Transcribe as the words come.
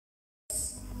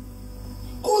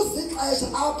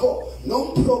ixesha apho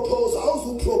nomproposer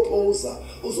awuzuproposa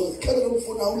uzozikhethela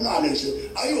umfuna ulale nje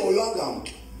ayihoywanga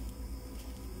mntu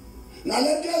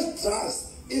nale nto ezi-drugs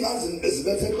ingazi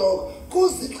ezibethe ehloko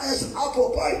kuzixesha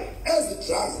apho bhayi ezi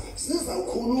drugs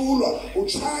zizawukhululwa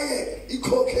utshaye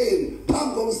i-cocaine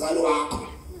phambi komzali wakho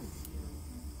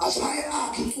ashaye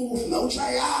akhe itsufu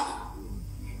nawutshaye yakho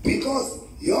because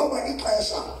yoba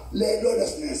ixesha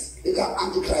le-lawlessness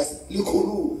lika-antichrist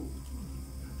likhululwe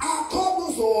akho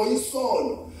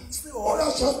kuzoyisono sihola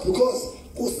just because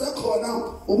kusekhona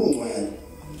ubungcwele.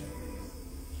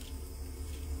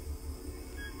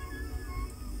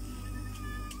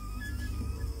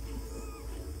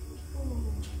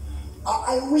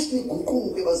 I wish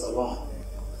niguquke bazalwane.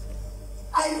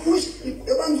 I wish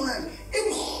ebantwana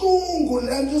ibuhlungu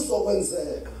lento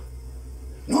izokwenzeka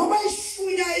noma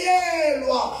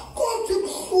ishunyayelwa kodwa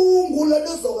ibuhlungu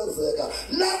lento izokwenzeka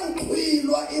la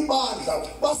kuxhilwa ibandla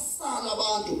basala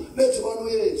abantu bethi banu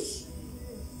Yesu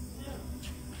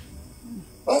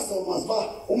bazomazi ba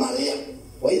uMaria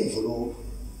wayimvuluko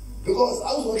because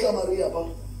awuzodla Maria ba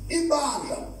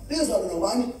ibandla lizalo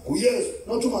nobani nguYesu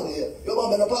not uMaria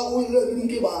yobambela pha kuyile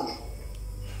inkibandla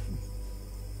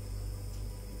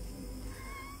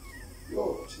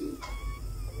yo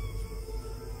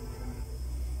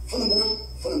Fana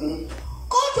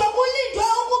kodwa kulindwe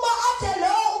ukuba athe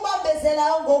lo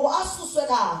ubambezelayo ngoku asuswe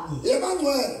kanye.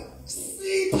 Yebangcwele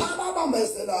sipha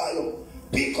ababambezelayo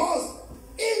because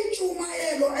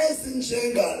intshumayelo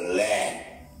ezinjengale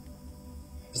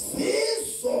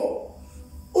zizo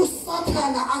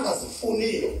uSathana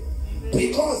angazifuniyo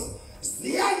because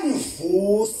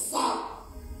ziyanivusa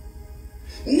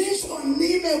nisho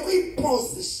nime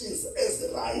kwi-positions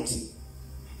eziright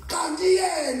kanti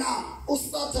yena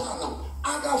uSathana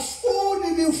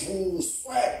akafuni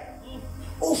nivuswe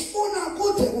ufuna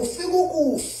kude kufika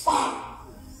ukufa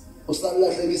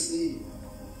usalahlekisile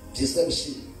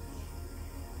deception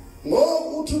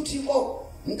ngoku uthi uThixo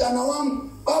mntana wami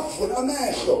bavula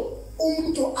amehlo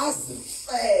umuntu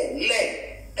azifele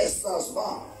esazi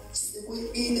ba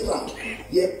sikwi-era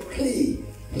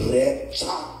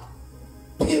ye-pre-rapture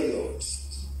period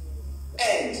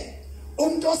and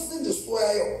umuntu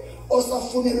osindisiweyo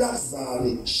osafuna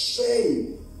iLazarus shame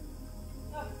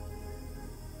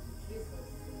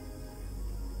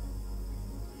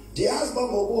ndiyazi uba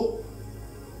ngoku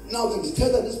now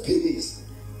ndithetha nesiphilisi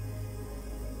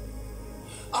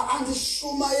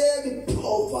andishumayeli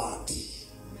poverty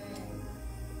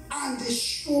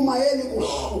andishumayeli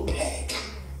kuhlupheka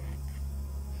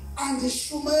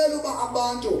andishumayeli uba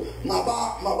abantu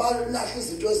mabalahle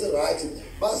izinto eziright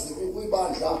bazi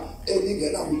kwibandla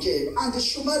elingenabutyebi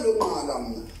andishumayeli unqala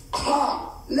mna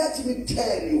let me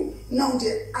tell you now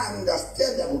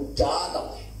ndi-understanda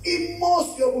kudala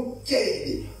imosi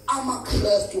yobutyebi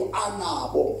amaKristu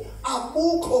anabo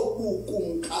abukho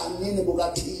bukumkanini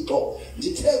bukaThixo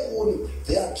ndithe kuni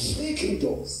there are 3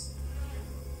 kingdoms.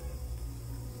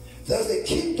 There's a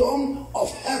kingdom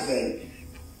of heaven,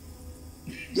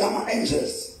 Yama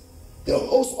angels, the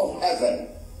host of heaven.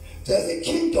 There's a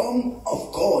kingdom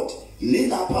of God,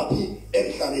 Lina Papi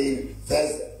Emthabeni.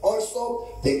 There's also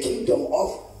the kingdom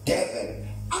of heaven.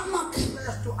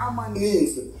 AmaKristu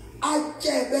amaninzi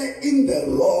atyebe in the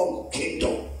wrong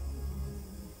kingdom.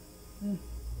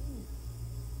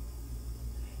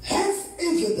 Hence,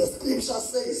 even the scripture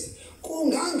says,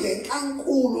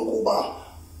 kungangenkankulu kuba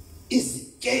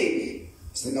izityebi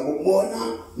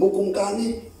singakubona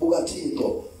bukumkani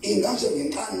bukaThixo inganje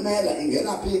ngenkanela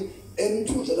ingenaphi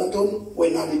emthunze lantoni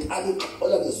wena lithi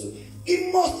alixola ngezwi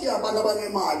imosi yabantu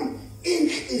abanemali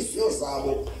inhliziyo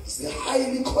zabo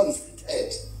highly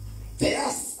conceited, they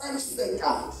are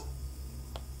self-centered.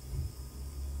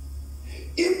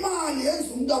 Imali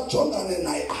yenza umuntu ajongane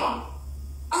naye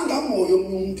angamoya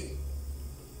omuntu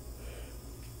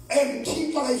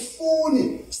Thixo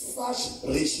akayifuni such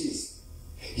riches.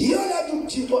 Yiyo lapho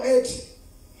uThixo ethi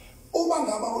uba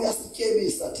ngaba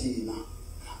uyasityebisa thina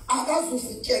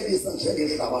akazusityebisa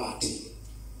njengehlabathi.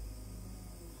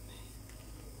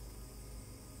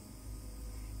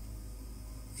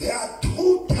 There are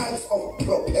 2 types of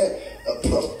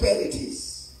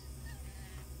prosperities.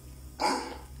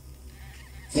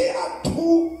 There are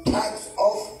 2 types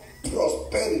of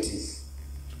prosperities.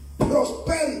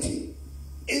 Prosperity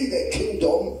in the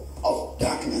kingdom of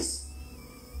darkness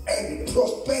and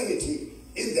prosperity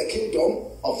in the kingdom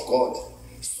of God.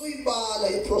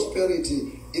 Swibala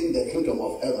prosperity in the kingdom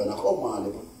of heaven.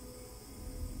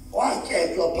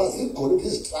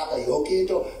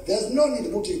 There's no need to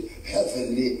put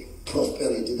heavenly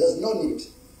prosperity. There's no need.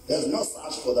 There's no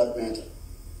search for that matter.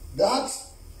 That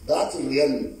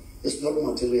realm is not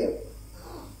material.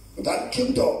 That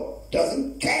kingdom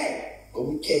doesn't care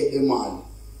ngobutyebi bemali.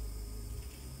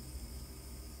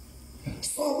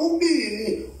 So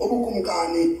ubini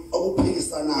obukumkani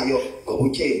obuphikisanayo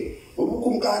ngobutyebi.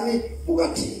 Ubukumkani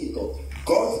bukaThixo,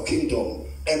 God's kingdom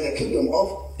and the kingdom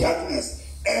of darkness.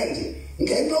 And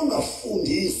ngento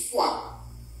ongafundiswa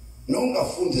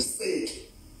nongafundiseki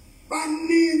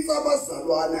baninzi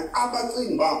abazalwane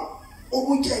abacinga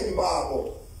ubutyebi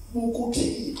babo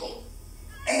bukuThixo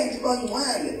and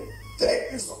bangcwele.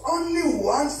 There is only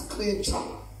one scripture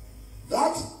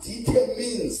that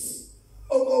determines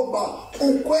okokuba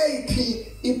ukweyiphi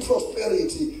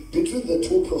i-prosperity between the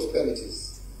two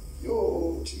prosperities.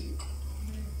 Yo Thixo.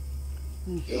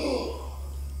 Yo.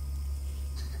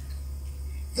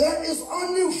 There is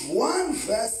only one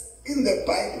verse in the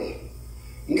Bible.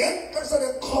 Ngexesha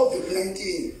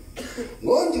le-COVID-19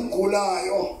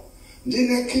 ngondigulayo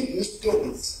ndine-kidney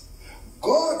stones,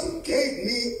 God gave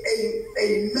me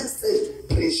a message to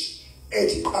preach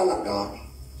ethi qala ngami.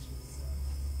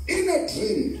 In a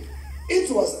dream, it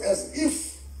was as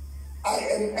if I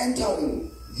am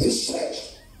entering this church.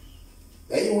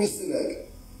 Yayiwisileke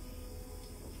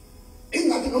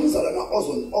ingathi nomzalwana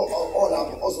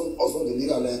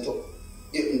ozondinika le nto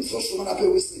ndizoshuma lapha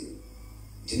ewisini,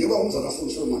 ndinikwa umzalwana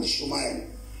asemshuma ndishumayele.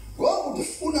 Ngoku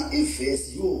ndifuna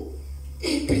ivesi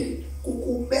iphi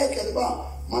kukubekela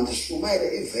uba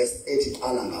mandishumayele ivesi ethi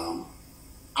qala ngam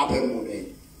apha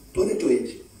emolweni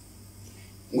 2020.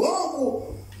 Ngoku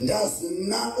ndazi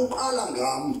mna uqala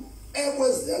ngam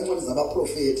ekweziya ncwadi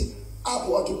zabaprofethi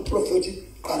apho wathi uprofethi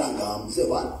qala ngam.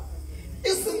 Sevana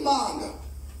isimanga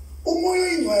umoya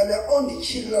oyingcwele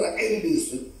ondityhilela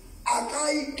elilizwi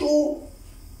akayitu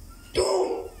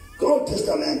Old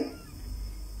Testament.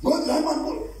 God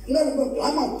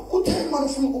Haman kutheni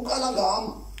manje ufuna ukuqala ngami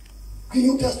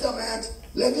kwi-New Testament?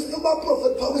 Like this about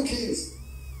prophet power kings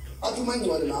athi uma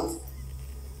ingcwele nansi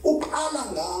uqala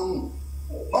ngami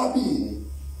babini.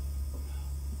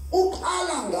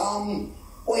 Uqala ngami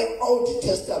we-Old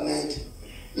Testament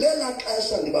lela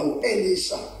xesha ndiba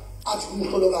ngu-Elisha athi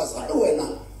kumhlolokazi hayi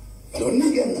wena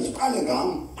ndonike mna ndiqale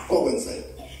ngami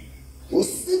kokwenzeka.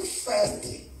 Useek first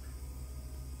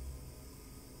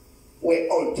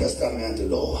we-Old Testament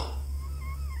lower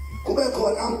kube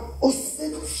khona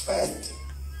useek first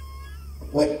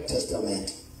we-Old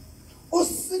Testament.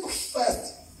 Useek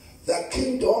first the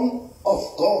kingdom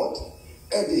of God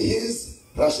and his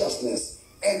righteousness,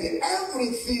 and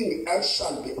everything else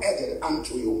shall be added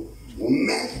unto you.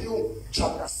 Matthew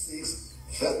chapter 6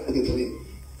 verse 33.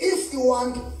 If you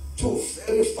want to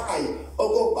verify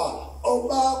okoba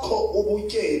obakho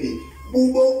ubutyebi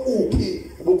bubo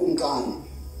uphi bukumkani,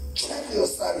 check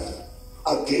yourself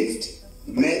against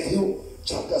Matthew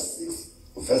chapter 6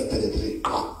 verse 33.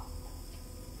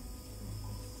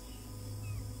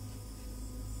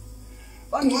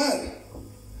 Bangcwele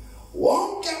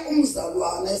wonke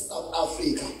umzalwane eSouth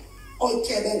Africa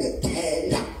otyebe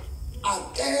ngethenda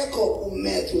akekho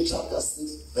kuMatthew chapter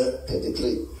 6 verse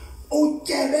 33.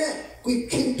 Utyebe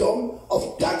kwi-kingdom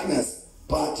of darkness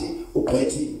but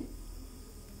ugqwethile.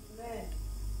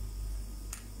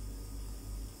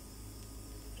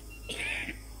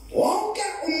 Wonke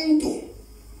umuntu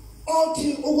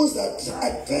othi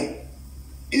ukuzadrayive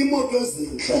imoto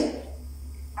ezinhle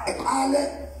aqale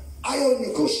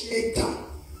ayonegotiate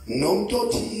nomuntu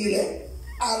othile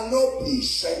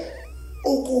alobhishe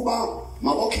ukuba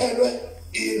mabokhelwe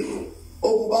indlu,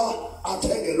 ukuba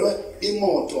athengelwe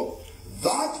imoto.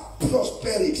 That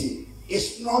prosperity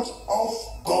is not of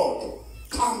God,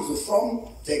 comes from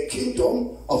the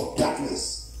kingdom of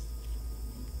darkness.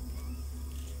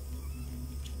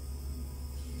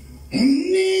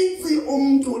 Mninzi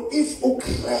umuntu if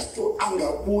uKristu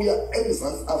angabuya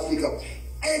eMzantsi Afrika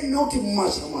enothi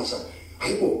masha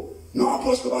hayibo no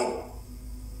apostle bani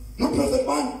no prophet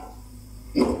bani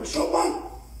no bishop bani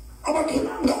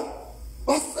abakhulanga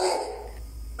baseke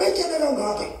betyele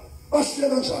kangaka bashile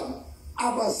kanjani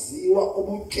abaziwa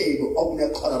ubutyebi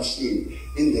obune-corruption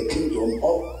in the kingdom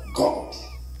of God.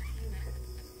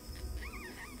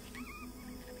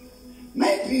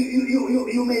 Maybe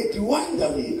you may be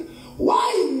wondering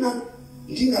why not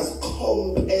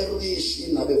ndingazikomparishi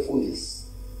nabefundisi.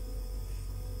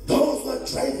 Those who are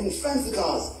driving fancy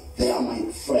cars, they are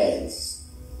my friends.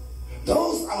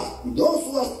 Those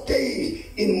who are staying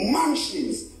in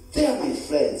mansions, they are my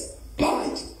friends.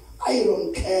 But I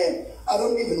don't care. I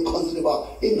don't even consider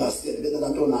about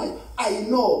I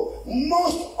know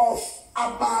most of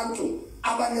abantu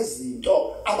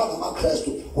abanezinto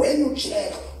abangamaKristu, when you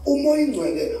check umoya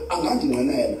ingcwele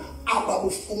angandingwenela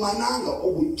ababufumananga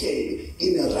ubutyebi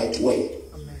in the right way.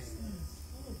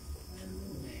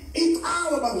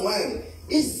 Icawe bangcwele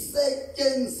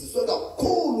isetyenziswe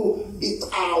kakhulu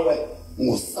icawe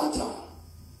nguSathane.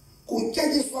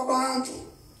 Kutyekiswa abantu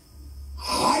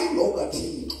hayi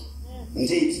lokaThixo.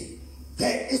 Indeed,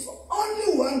 there is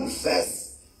only one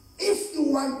verse if you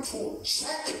want to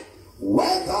check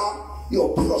whether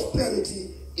your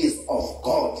prosperity is of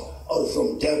God or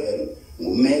from devil.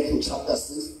 Matthew chapter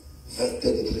 6 verse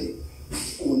 33.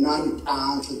 Funani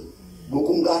tanzi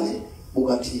bukumngane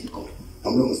bukaThixo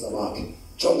nomlungisa wakhe.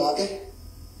 Jonga ke.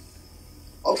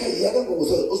 Okay, yeke ngoku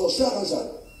uzoshaya kanjani?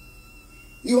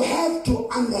 You have to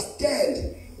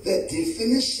understand the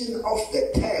definition of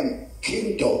the term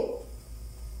kingdom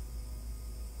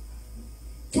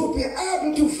to be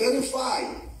able to verify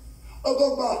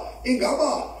okokuba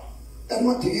ingaba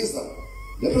Madikiza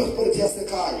le prosperity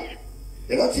yasekhaya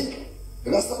ekaThixo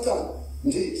ekaSathane.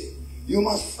 Indeed, you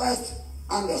must first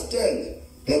understand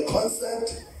the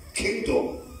concept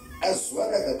kingdom as well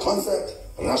as the concept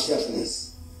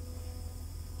righteousness.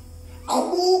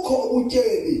 Abukho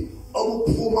ubutyebi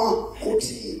obuphuma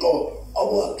kuThixo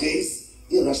obu against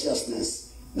righteousness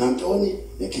nantoni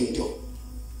ne kingdom.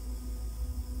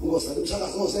 Ngosa umshaka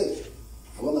ngose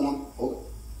ngibona nami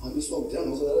angiswa ukudinga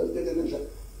ngose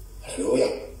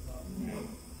hallelujah.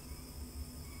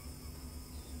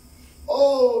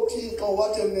 Oh Thixo,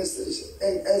 what a message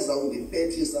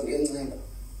ezawundibethisa ngencenga.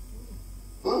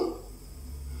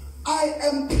 I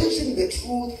am preaching the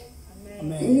truth.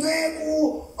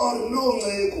 Nceku or no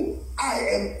nceku, I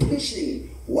am preaching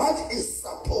what is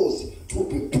supposed to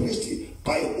be preached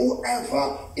by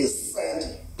whoever is sent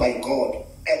by God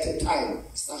at a time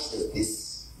such as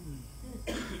this.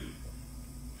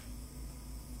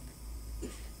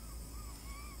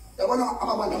 Yabona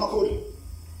amabandla amakhulu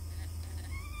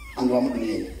and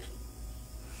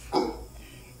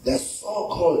the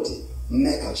so-called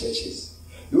mega churches,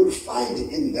 you'll find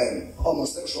in them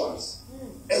homosexuals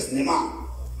as Neman.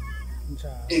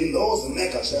 In those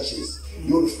mega churches,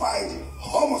 you'll find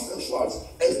homosexuals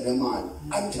as Neman.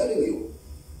 I'm telling you,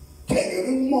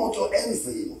 can moto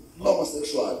enzima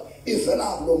homosexual if an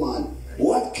no man,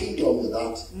 what kingdom is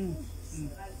that?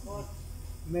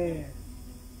 Man.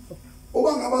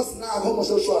 Uba ngaba sinako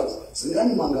homosexuals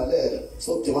singanimangalela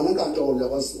sokudibana enkantolo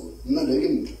yakwaZulu imandeke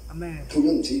umuntu amen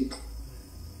thunywe ngithixo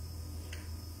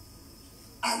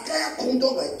akekho umuntu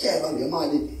ongatyeba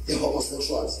ngemali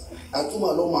ye-homosexuals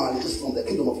athuma loo mali is from the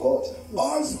kingdom of God.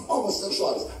 All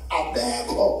homosexuals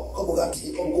abekho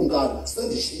kobukaThixo omkumkani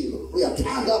sendishilo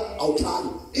uyathanda awuthandi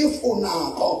if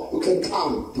unako you can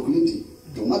come to Kulindi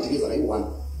to Madikiza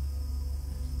ayi-1.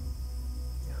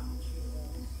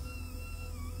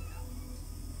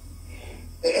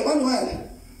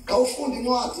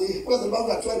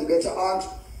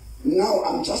 Now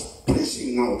I'm just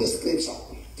preaching now the scripture.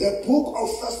 The book of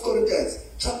 1 Corinthians,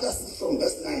 chapter 6 from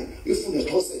verse 9. If you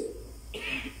close it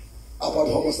about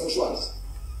homosexuals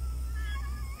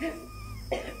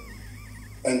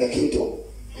and the kingdom.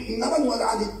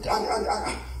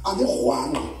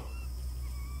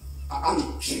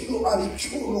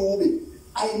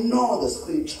 I know the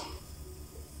scripture.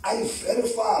 I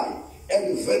verify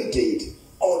and validate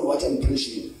all what I'm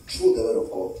preaching through the word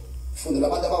of God. From the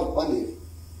 1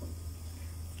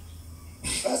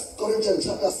 Corinthians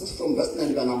chapter 6 from verse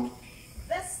 9.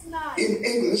 Verse 9. In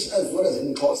English as well as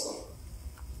in Xhosa.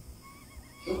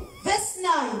 Verse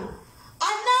 9.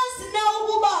 Anansi na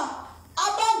ukuba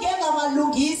abangenga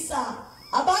malungisa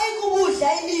abayi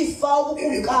kubudla ilifa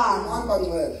ukukumkani.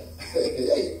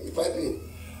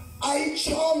 I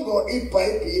chongo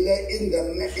iBhayibhile in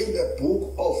the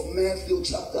book of Matthew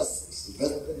chapter 6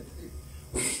 verse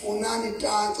 23. Funani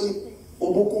tanci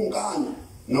ubukumkani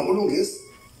nomlungisi.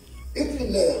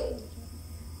 Even there.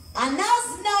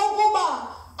 Anansi na ukuba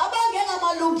abangenga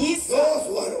malungisa. Those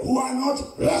who are not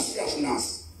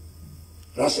righteousness.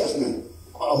 Righteousness.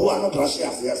 Who are not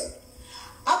righteous, yes.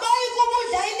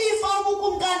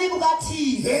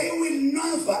 They will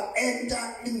never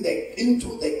enter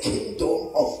into the kingdom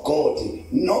of God.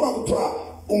 Noma kuthiwa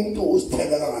umuntu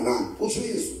usithele kangakanani. Usho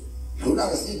Yesu. Lona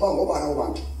ngesipha ngobani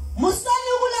abantu.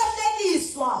 Musani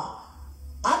ukulahlekiswa.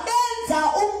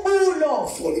 Abenza umbulo.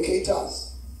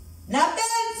 Fornicators.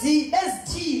 Nabenzi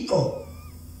bezithixo.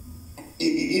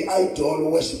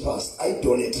 Idol worshippers.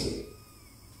 Idolatry.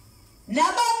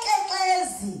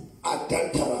 Nabakeklezi.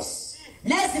 Adulterers.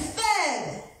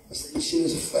 Nezifebe. She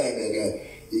is fair,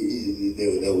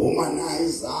 the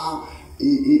womanizer,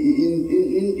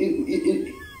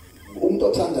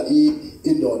 umtothanda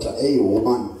indoda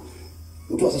eyiwoman.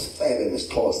 It was a fair in this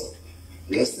cause.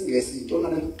 Ngesi intona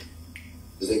le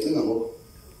izecinga ngoku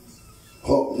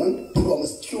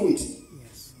promiscuity.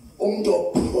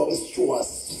 Umuntu promiscuous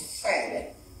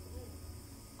fair.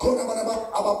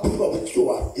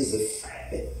 abaphulwa izife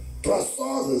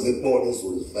trasoze zibone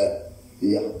izife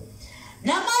yeah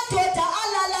namadoda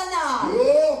alala nayo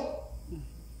yo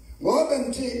ngoba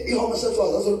ngithi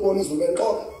ihomosexuals asolibona izife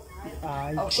enqoka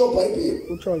akusho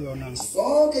iBhayibheli utsho yona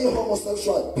sonke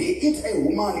ihomosexual be it a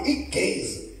woman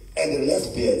gays and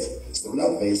lesbians sibula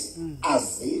verse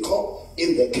azikho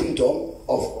in the kingdom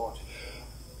of God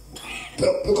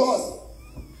because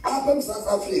up in South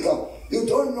Africa you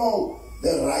don't know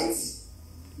the rights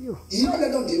yiyo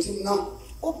lento ngithi mina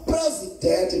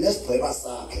upresident nesigqeba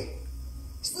sakhe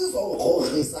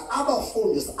sizokhohlisa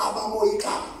abafundisi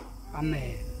abamoyikana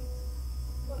amen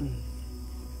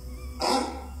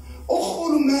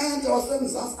uhulumende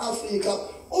waseMzantsi Afrika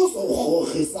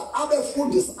uzokhohlisa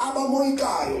abefundisi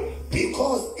abamoyikayo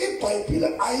because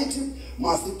iBhayibheli ayithi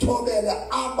masithobele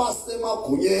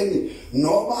abasemagunyeni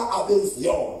noma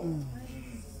abenziyo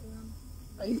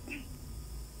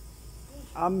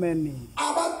amen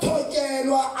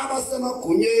abathotyelwa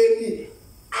abasemagunyeni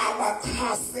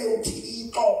abakhase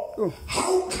uThixo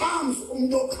how comes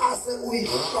umuntu okhase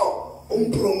uyihlo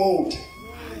umpromote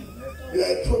you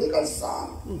are a prodigal son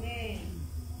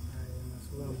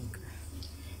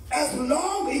as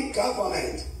long as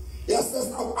government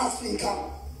yase-South Africa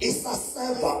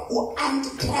isaseva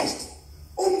u-antichrist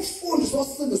umfundisi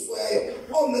osindisiweyo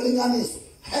omelinganiso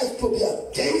has to be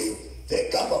against the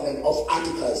government of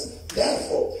antichrist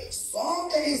therefore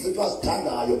sonke izinto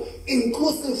azithandayo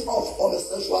inclusive of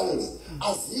homosexuality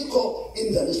azikho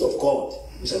in the list of God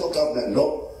njengo-government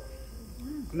no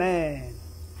amen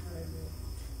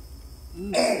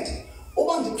and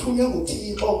uba ndithunywe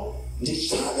nguThixo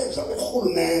ndichallenge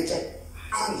urhulumente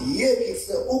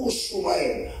andiyekise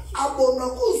ukushumayela abona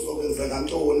kuzokwenzeka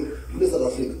ntoni kwi-South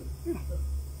Africa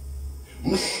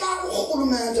mhla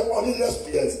urhulumente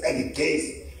oli-lesbians and gays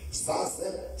zase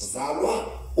zalwa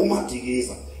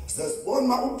uMadikiza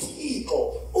sesibona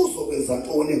uThixo uzokwenza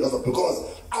ntoni ngazo because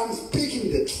I'm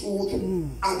speaking the truth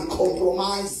and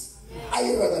compromise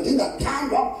I rather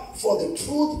ndingathandwa for the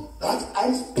truth that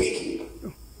I'm speaking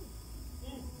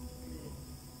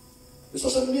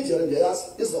social media ndiyayazi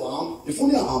izohamba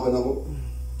ndifuna ihambe nabo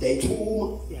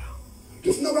ndiyayithuma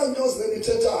ndifuna kwanto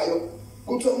ezinithethayo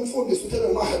kuthiwa umfundisi uthetha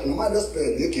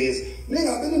noma-lesbian negezi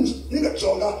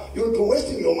ningajonga you'll be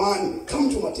wasting your money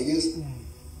come to Madikiza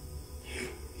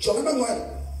jonga bengcwele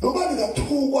noba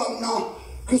ndingathukwa mna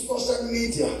kwi-social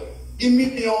media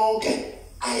imini yonke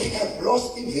I have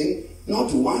lost even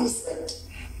not 1 cent.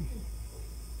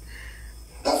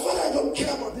 That's why I don't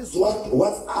care about this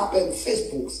WhatsApp and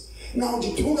Facebooks. Now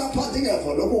ndithuka phansi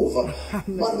ngeva lokuva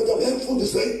manje bethu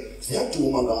ngefundiswe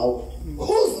siyaduma ngawo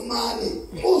whose money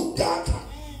whose data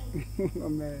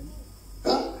amen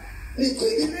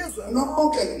nigcikilizwe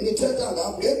nonke nithetha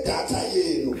ngabo ngedata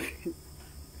yenu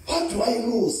what do I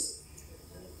lose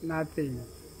nothing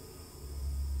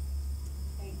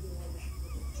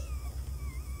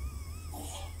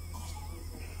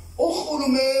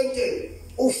urhulumente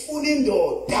ufuna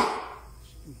indoda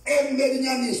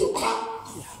emelinyaniso cha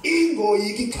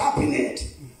ingoyiki cabinet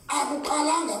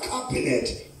akuqalanga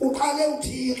cabinet uqale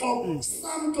uThixo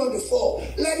Psalm 24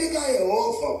 lelika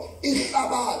Yehova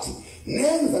ihlabathi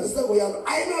nenza liseko yalo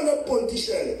ayino le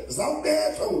politician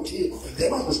zawubethwa uThixo they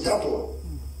must be stubborn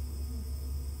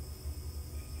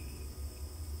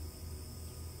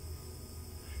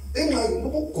ingxaki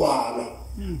ukugwala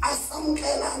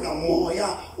asamkelanga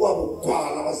moya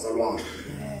wabugwala bazalwane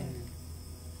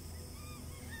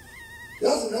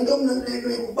yazi nento mna nento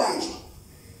ikubanjwa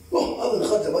abe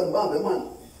ngikhade abantu bambe manje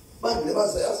bande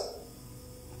bazayazi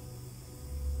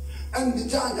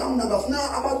andithanda mna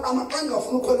ngafuna abantu amaqanga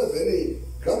ngafuna ukhwela evenini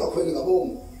ngakhweli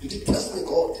ngabomu ndithi bless my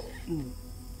God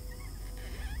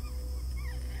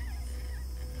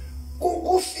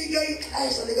kufike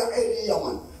ixesha lika-Eliya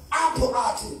mani apho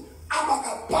athi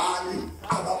abakabhali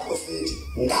abaprofethi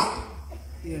ngapha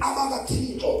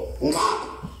abakaThixo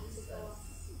ngapha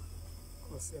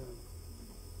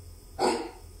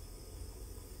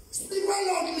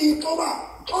sibalokli ngoba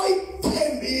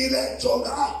oyithembile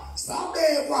jonga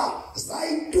zabekwa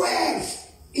zayi-12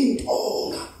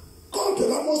 intonga kodwa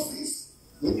kaMoses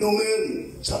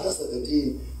Numeri chapter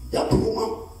 17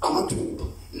 yaphuma amathupha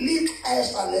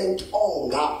lixesha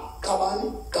lentonga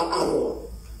kabani ka-Aaron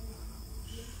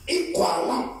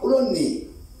igwala ulonini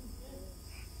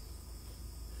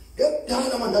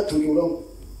ngekudala mandadunyulo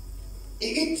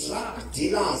i-drug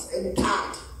dealers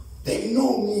eMthatha they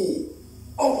know me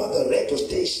over the radio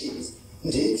stations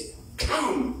ndithi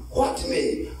come what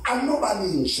may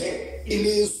anobani nje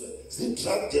ilizwe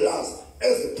zi-drug dealers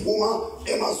eziphuma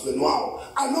emazweni wawo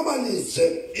anobani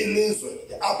nje ilizwe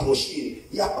i-abortion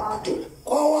yabantu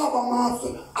kwawaba amazwe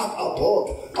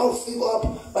abroad awufika apha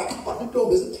baqhaba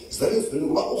intombi zisebenzile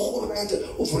kuba urhulumente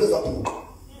uvule zabhuqa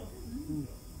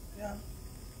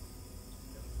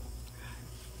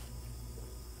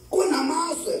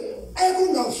kunamazwe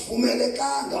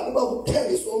ekungavumelekanga uba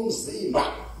kuthengiswe umzimba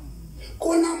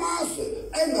kunamazwe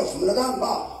engavumelekanga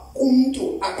uba umuntu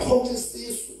aqhokhe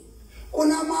isisu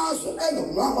kunamazwe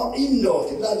engavumelekanga indoda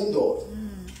ilala indoda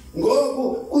ngoku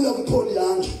kuya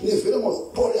kuPolyandry nivile mos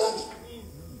Polyandry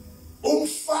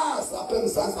umfazi apha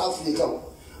eMzantsi Afrika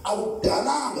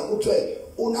akudalanga kuthiwe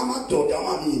unamadoda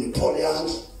amabili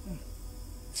Polyandry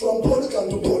from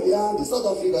polygamy to Polyandry South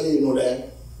Africa yini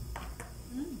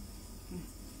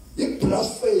le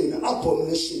blasphemy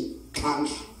abomination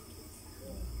country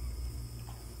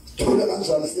thula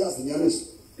kanjani siyazi inyaniso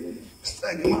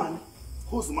sithenga imali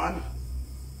who's money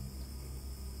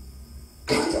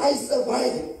can't I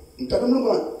survive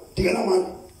mntanomlungwana dingena mali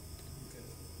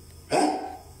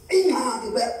ingxaki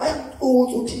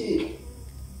bayamxutha uthini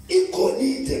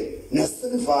igolide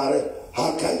nesilivare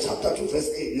Haggai chapter 2 verse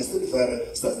 8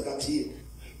 nesilivare sesikathini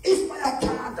if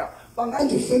bayathanda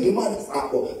bangandifunda imali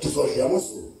zabo ndizodla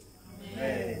amazulu.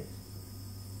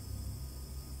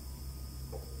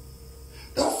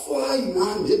 That's why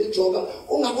man did joga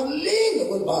ungakulinge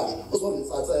kwelibandla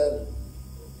uzonditsatsela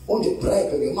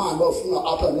undibrebe ngemali bafuna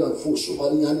apha ngiyafusha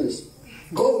ubalinyaniso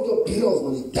go with your bills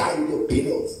when you die with your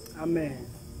bills. Amen.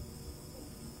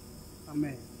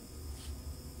 Amen.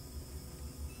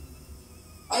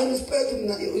 I respect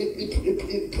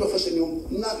professional.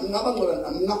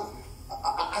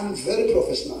 I'm very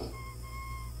professional.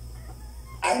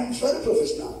 I'm very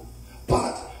professional,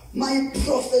 but my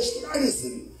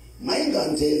professionalism, my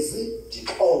ngandezi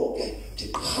dikoke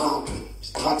dikhatwe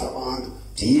dikhatha abantu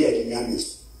diyeke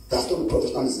inyaniso. That's not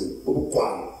professionalism.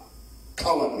 Ubugwala,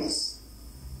 cowardness.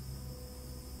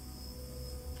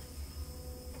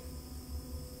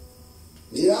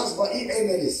 Ndiyazi ba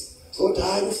i-analyst so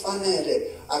hayi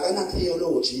kufanele akana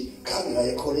theology khangela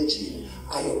ecollege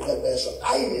ayoqeqeshwa.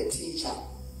 I am a teacher.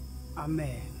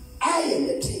 Amen. I am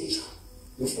a teacher.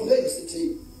 Ngifunde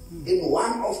university in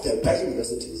one of the best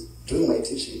universities doing my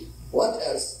teaching. What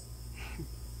else?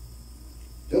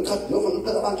 You can't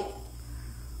abantu.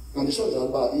 Ngandisho njalo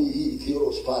ba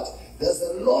i-theology part. There's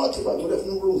a lot about what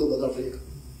ifuna ukulunga South Africa.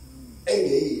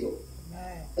 Engeyiyo.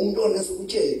 Umuntu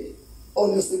onesukutsheni,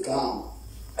 onesigama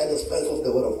and the spirit of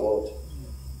the word of God.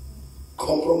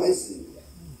 Compromising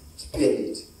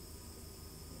spirit.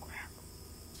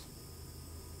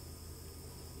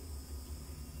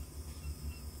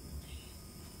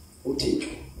 Uthixo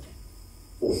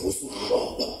uvusa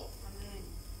uhlobo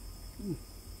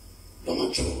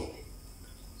lwamajoni.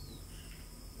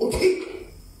 Uthixo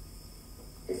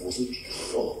uvusa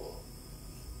uhlobo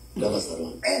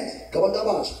lwabazalwane and ngabantu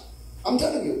abasha. I'm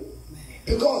telling you,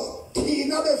 because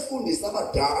thina befundisa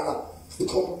abadala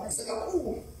sicompromise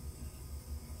kakhulu.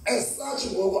 As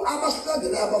such ngoku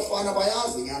abasilandelayo abafana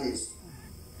bayazi inyaniso.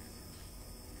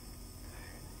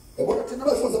 Yabona thina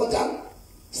befundisa abadala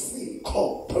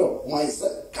compromise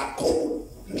kakhulu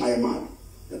ngenxa yemali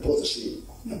neposition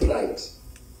nepride.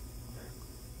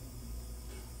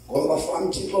 Ngoba bafana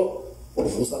uThixo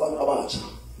uvusa abantu abasha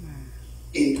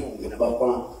intombi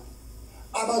nabafana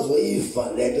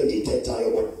abazoyiva lento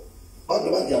ndiyithethayo bona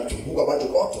abantu bandiyathubuka bathi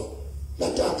kodwa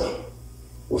la tata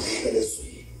uhlele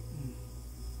ezweni.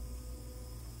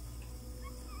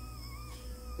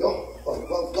 Yo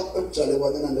kakujale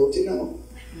kwanena ndewuthina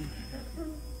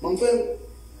mamfengu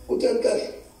uteni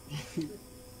kahle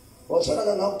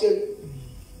washaka na uteni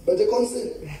bete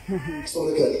konse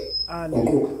sole kahle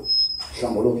kuquka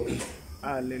hlambuluka.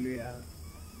 Hallelujah.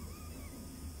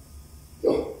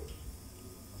 Yo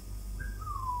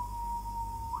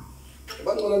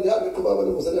bangcola ndihambe kuba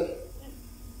abantu bosela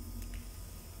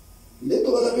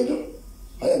lento balaphethu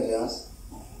haya ndiyazi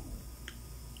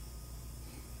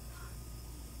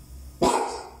but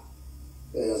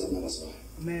yazi mina so.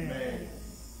 Amen.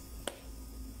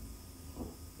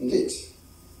 Ngithi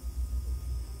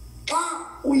xa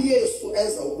uYesu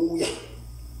eza ubuya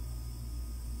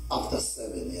after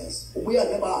 7 years ubuya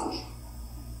nebandla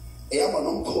ehamba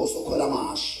nomkhosi okhola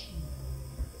amashi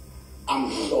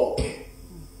amhlophe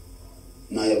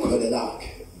naye khole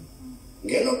lakhe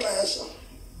ngelo xesha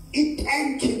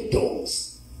i-10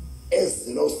 kingdoms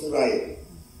ezilosirayi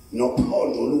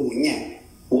nophondo lunye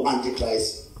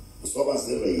u-antichrist zoba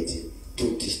ziready to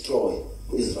destroy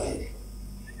Israel.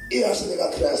 Ihashe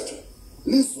likaKristu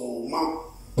lizoma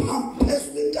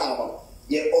phezu lentaba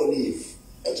ye-Olive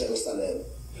eJerusalem.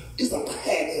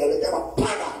 Izaqhekeka lentaba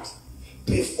phakathi.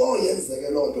 Before yenzeke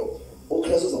lonto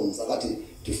uKristu uzomza kathi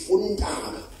ndifuna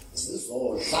intaka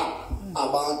sizodla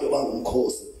abantu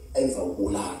bangumkhosi enza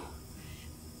ubulala.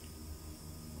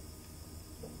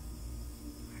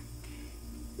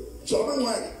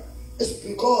 It's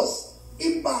because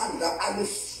ibandla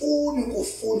alifuni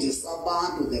kufundisa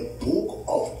abantu the book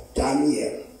of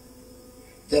Daniel,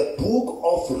 the book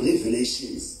of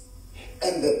Revelations,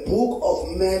 and the book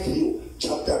of Matthew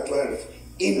chapter 12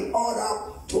 in order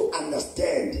to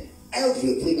understand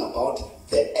everything about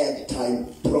the end time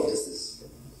prophecies.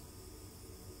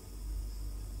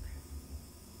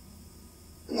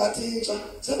 Ngathi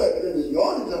seBhayibhelini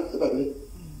yona seBhayibhelini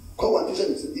khokwathi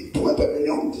ithume eBhayibhelini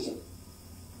yonke nje.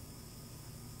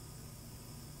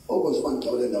 Okwenza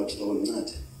bangixolele ndawo thina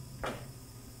ngoncane.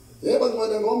 Yebo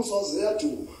ngibona ngomsozi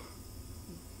yaduma.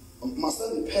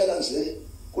 Masendiphela nje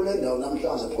kule ndawo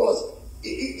namhlanje because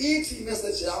ithi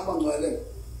message yami bangcwele.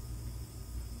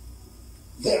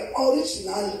 The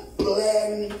original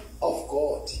plan of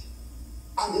God.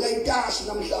 Andikayitashi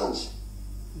namhlanje.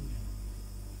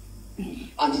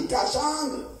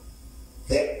 Anditashanga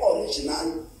the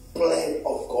original plan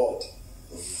of God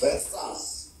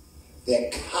versus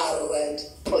the current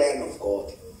plan of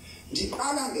God.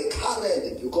 Ndiqala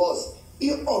nge-current because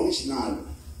i-original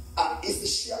is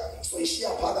ishiya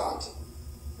phakathi.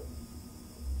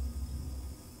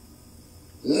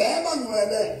 Leba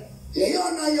ngwele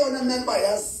yeyona member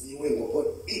yaziwe ngoba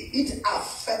it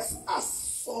affects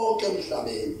us sonke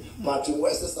emhlabeni but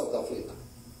West South Africa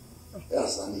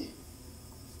yazani.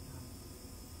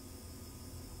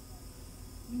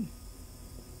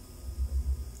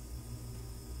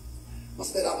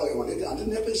 Masela apha ke manje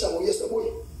andinephesha ngoyesu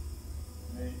ebuye.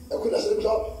 Ekhula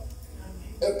semhlophe.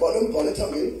 Ebhola umbhola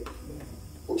ethangeni.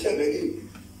 Uthembekile.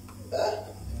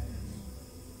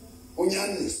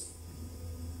 Unyaniswa.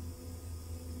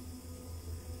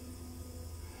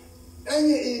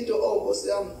 Enye into Nkosi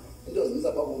yami into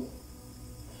zimisa pha kubo.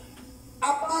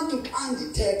 Abantu xa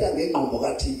ndithetha ngengqondo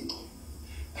kaThixo.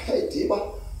 Hey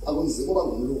diba akunzima uba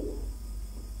ngumlungu.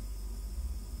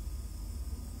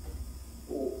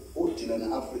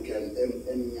 Udila African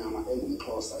emnyama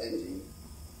engumXhosa endini.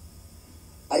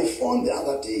 I found the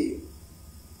other day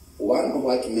one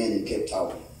white man in Cape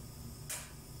Town.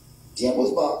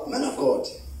 Diyabuza, man of God,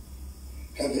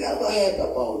 have you ever heard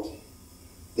about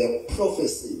the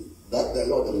prophecy that the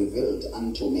Lord revealed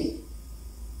unto me,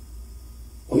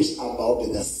 which about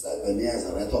the 7 years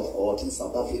wrath of God in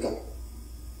South Africa,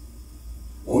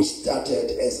 which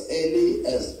started as early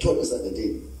as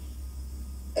 2017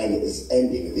 and is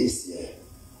ending this year?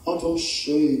 Out of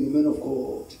shame, men of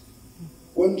God,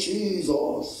 when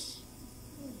Jesus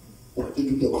went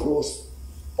into the cross,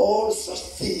 all such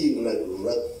things like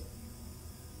wrath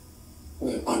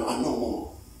are no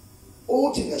more.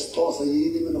 All in the stores,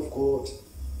 men of God,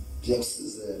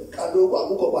 ndiyakusizela kaloku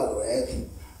akukho kwa-wrath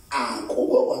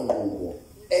akukho kwanqobo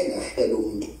engahlela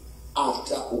umuntu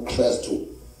after uKristu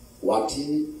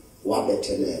wathini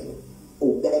wabethelelwa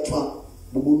ubethwa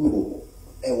bubulungu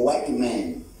a white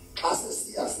man xa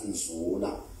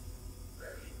sesiyasinzula.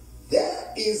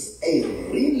 There is a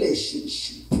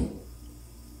relationship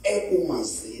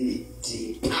ekumazini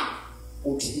deeper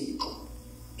uThixo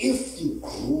if you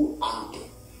grew up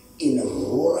in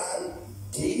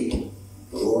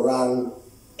rural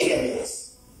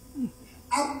areas.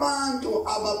 Abantu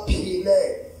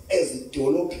abaphile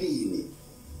ezidolophini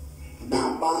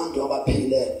nabantu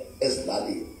abaphile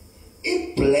ezilalini.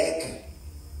 I-black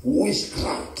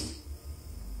witchcraft.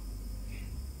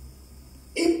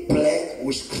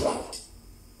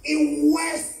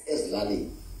 I-west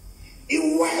ezilalini.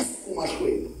 I-west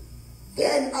kumahlweni.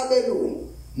 Then abelungu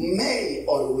may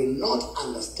or will not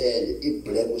understand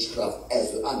i-black witchcraft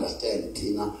as we understand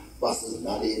thina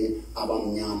basezilalini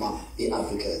abamnyama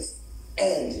i-Africans,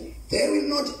 and they will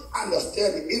not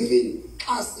understand even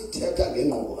xa sithetha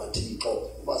ngengqondo kaThixo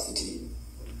uba sithini.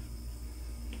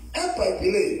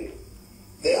 EBhayibhelini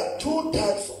there are 2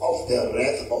 types of the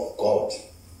wrath of God.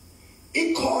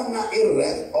 Ikhona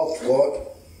i-wrath of God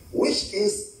which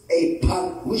is a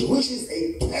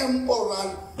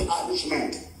temporal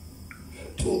punishment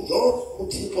to those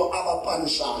uThixo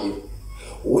abapunishayo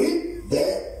with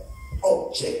the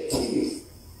objective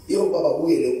yokuba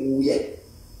babuyele kuye.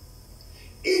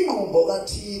 Ingqondo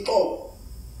kaThixo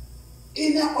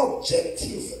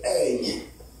ine-objective enye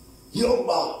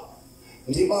yokuba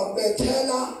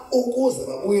ndibabethela ukuze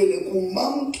babuyele kum,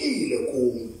 bamkile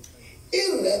kum.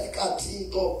 I-wrath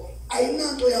kaThixo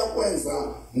ayinanto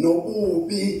yakwenza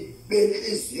nobubi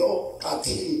benhliziyo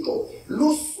kaThixo.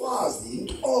 Luswazi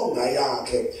intonga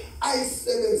yakhe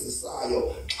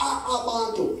ayisebenzisayo xa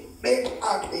abantu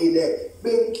beqaqile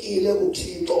bemkile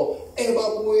kuThixo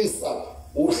ebabuyisa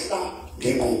uhla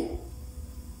ngengqondo.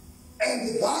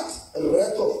 And that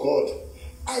wrath of God,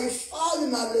 I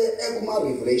finally eguma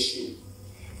revelation.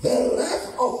 The wrath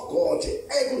of God,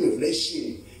 eguma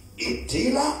revelation, it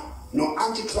dealer no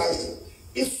antichrist.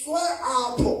 It's where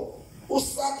apple,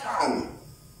 Satan,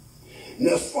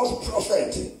 no false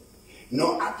prophet,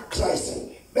 no antichrist,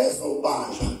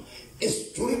 Bezobanja,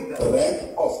 is doing the wrath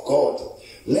of God.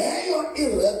 Lion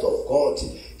in wrath of God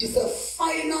is a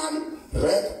final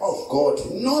wrath of God,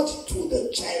 not to the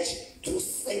church, to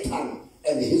Satan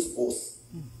and his hosts.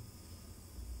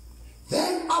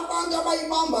 Then abanda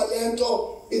bayibamba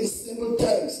lento in simple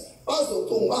terms.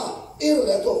 Bazothunga in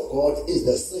wrath of God is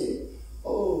the same.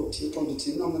 Oh, Thixo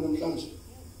ndithini na mina namhlanje.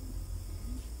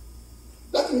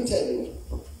 Let me tell you.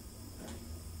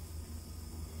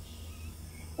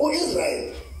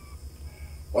 Israel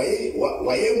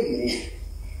wayemnye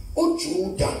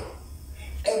uJuda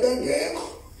ebengekho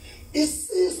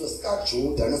isizwe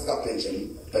sikaJuda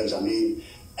nesikaBenjamin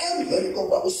emveni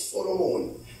kokuba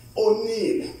uSolomon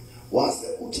onile waze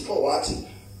uThixo wathi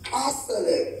xa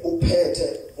sele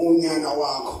uphethe unyana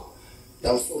wakho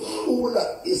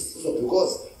ndawusohlula isizwe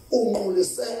because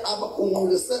unqulise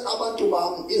abantu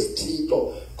bami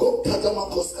isithixo ngokuthatha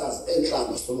amakhosikazi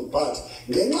enhlanga sonobhathi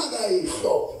ngenxa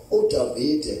kayihlo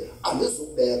uDavide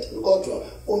andizukubetha kodwa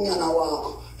unyana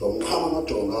wakho ndomqhama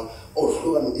amadonga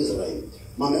ohluka noIsrael.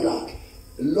 Mamelake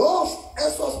lo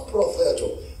esos propheto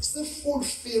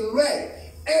sifulfilwe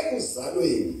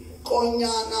ekuzalweni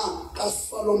konyana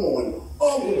kaSolomon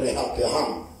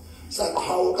onguRehoboam.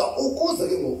 Sakhawuka ukuze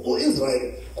ke ngoku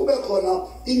uIsrael kube khona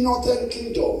iNorthern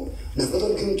Kingdom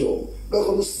neSouthern Kingdom,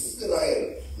 bekhona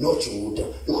uIsrael noJuda.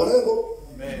 Ikhona ke ngoku.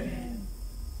 Amen.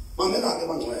 Mamela ke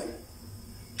bantwana.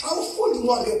 Xa ufunda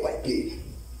incwadi yeBhayibheli,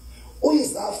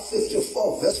 uIsaiah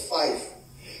 54 verse 5,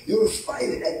 you will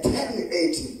find a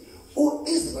 10:18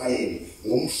 uIsrael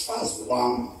ngumfazi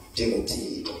wami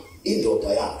njengoThixo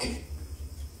indoda yakhe.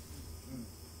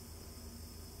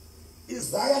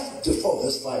 Isaiah 54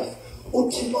 verse 5,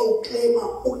 uThixo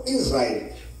uklema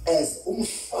uIsrael as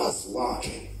umfazi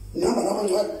wakhe. Nihamba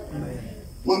nabantwana?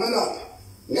 Mamela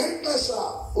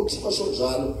ngexesha uThixo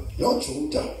sonjalo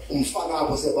noJuda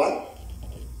umfakabo sebani.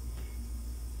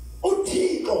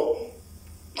 uThixo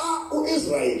xa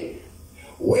uIsrael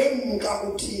wemka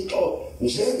uThixo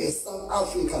njengeSouth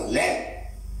Africa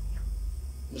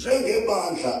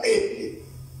njengebandla eli,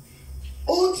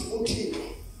 uthi uThixo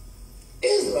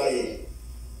Israel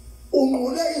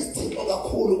unqule izithixo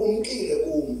kakhulu, umkile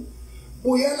kum,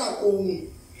 buyela kum,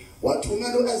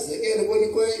 wathumela uEzekiel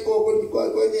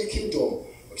kwenye kingdom,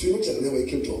 uthi ujele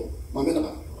kweKingdom.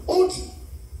 Mamela uthi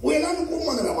buyelani kum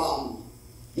bantwana bami,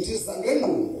 ndiza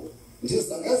ngengqubo,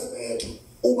 ndiza ngezibetho,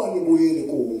 uba nibuyele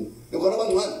kum. Ikhona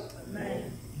abangcwele?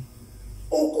 Amen.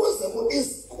 Ukuze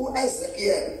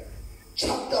kuEzekiel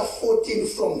chapter 14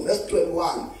 from verse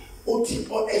 21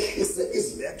 uThixo ehlise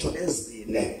izibetho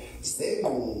ezine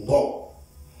zengqumbo.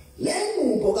 Le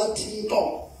ngqumbo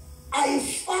kaThixo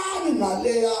ayifani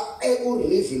naleya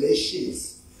eku-Revelations,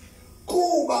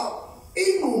 kuba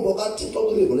ingqumbo kaThixo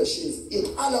ku-Revelations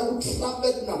iqala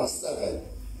ku-trumpet number 7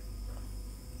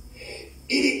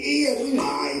 iye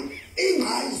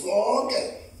ingqayi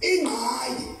zonke,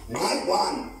 ingqayi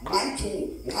 1, ingqayi 2,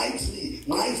 ingqayi 3,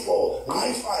 ingqayi 4,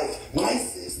 ingqayi 5, ingqayi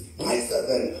 6, ingqayi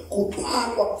 7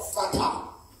 kuphakwa Satan.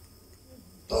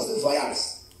 Those vials.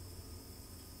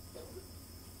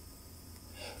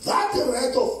 That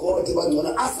wrath of God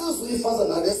bangcona asizuyifasa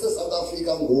nalese South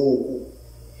Africa ngoku.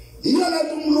 Yiyo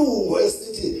lento umlungu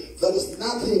esithi there is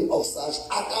nothing of such.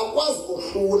 Akakwazi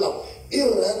ukuhlula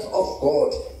i-wrath of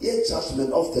God,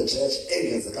 i-judgment of the church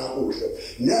engenze kakuhle,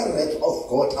 ne-wrath of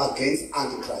God against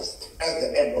Antichrist at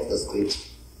the end of the scripture.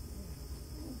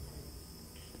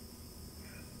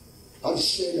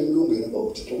 Andishele emlungwini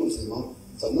bokuthixo kunzima,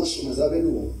 zanashuma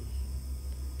zabelungu.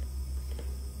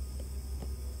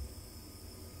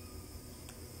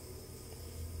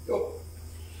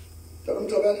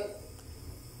 Mtobela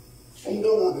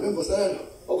umuntu ongabe lemvuselo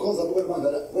okhonza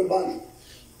kwebandla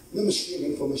nimshiyile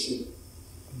information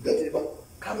bethi ba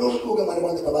kaloku ke manje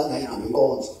abantu abangayihamba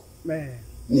inkonzo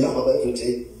niyahamba every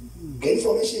day get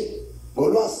information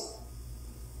ngolwazi.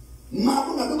 Ma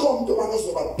kungabikho umuntu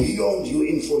ozoba beyond you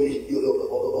information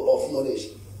of knowledge.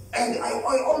 And I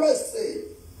always say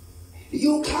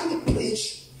you can't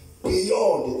preach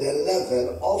beyond the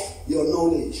level of your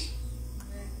knowledge.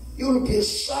 You'll be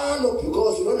shallow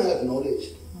because you don't have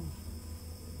knowledge.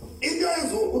 If you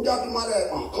have utata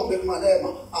malema, complex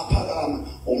malema, apagama,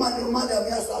 umalema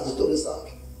yasazi story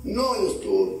sakhe. Know your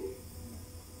story.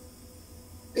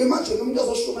 Imagine umuntu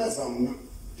azoshumeza mina,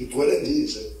 ngigcwele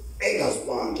ndije, engazi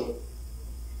kwanto.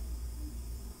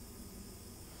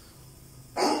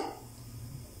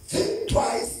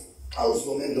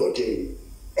 awuzomendodeni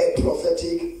a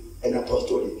prophetic and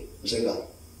apostolic njengalo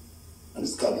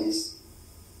andisikhabisi.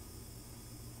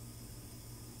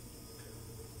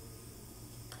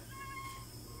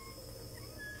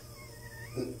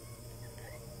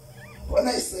 When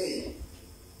I say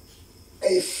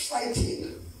a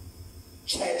fighting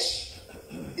church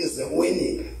is a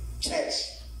winning church,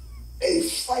 a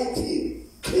fighting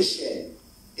Christian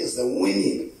is a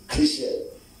winning Christian.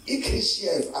 If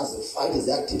Christians as a fighter,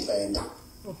 they are defender.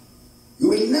 You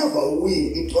will never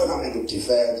win a tournament to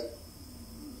defend.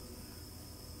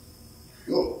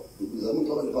 Yo, I'm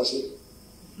talking about it.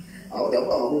 I would have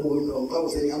a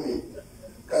saying, I mean,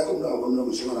 I come down from the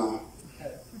Shimana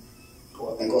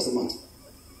and cost a month.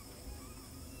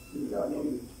 And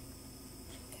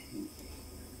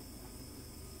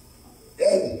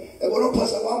I want to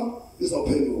pass around this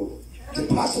open door. The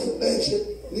passion bench,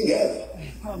 Nigel.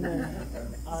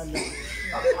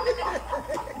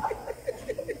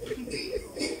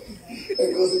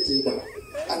 It goes to dinner.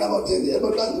 And about 10 years,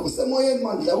 but that's the same way,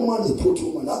 man. The woman is put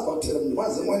woman. That's what tell them.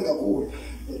 Once the one that good,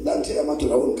 that tell them to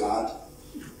the own card.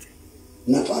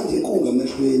 Not one thing, I'm not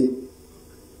saying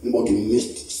about you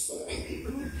missed, sir.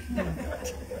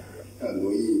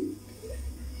 Hallelujah.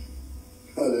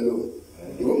 Hallelujah.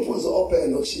 You won't put the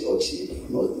open or cheap,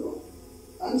 no.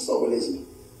 And so will it.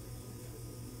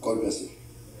 God bless you.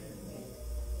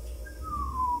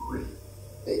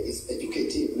 It's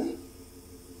educative, no?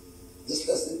 This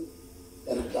lesson,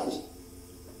 and I'm done.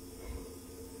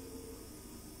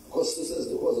 Of course, this is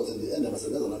the words of the end of the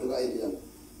another idea.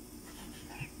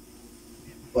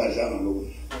 But I don't know.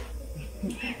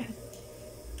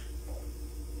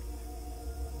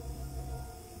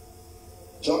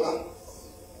 Jonah,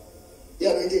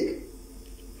 yeah, anointing.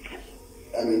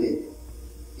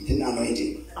 It's an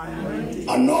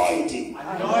anointing.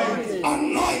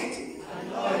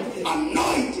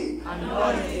 Anointing.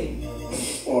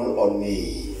 Fall on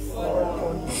me.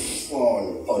 Fall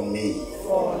on me.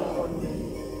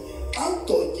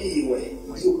 After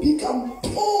you become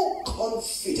too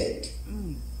confident.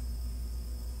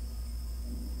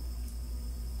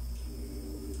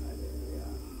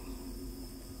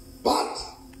 But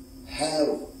have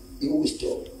you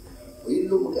wisdom. When you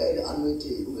look at the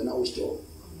anointing, you can have wisdom.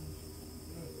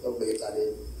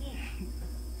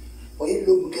 When you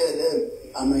look at the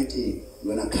anointing,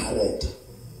 you're going to carry it.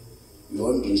 You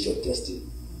don't reach your destiny.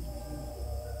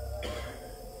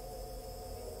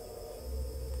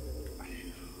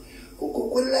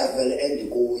 Level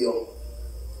and go.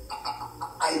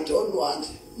 I don't want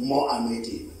more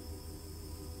anointing.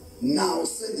 Now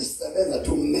send the servant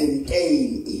to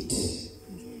maintain it.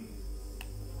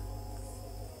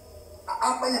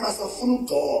 Abanye basafuna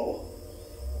ugobo.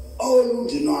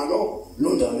 Olundinalo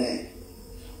lundone.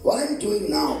 What I'm doing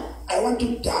now, I want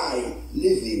to die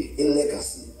living a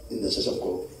legacy in the church of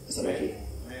God. Amen.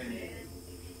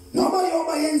 Nobody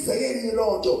over here is saying,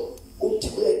 Lord,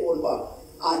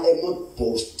 I am not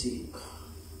boasting.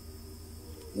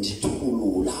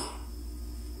 Nditulula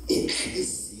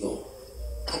inhliziyo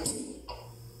kaThixo.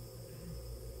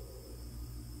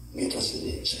 Ngexesha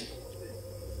elinje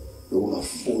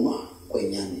lokungafunwa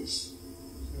kwenyaniso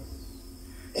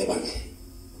ebandleni.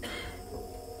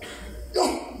 Yo,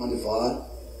 manifana.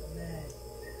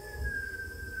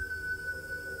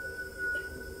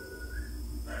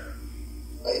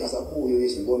 Ayingasabuyo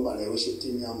izimboni bale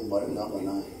ushitini yami mbali ngihamba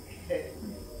naye.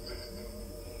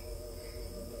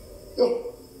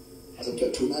 Yo, asithe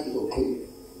thunani ngoqhile.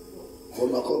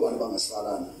 Ngoba bakho abantu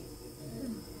bangasalana.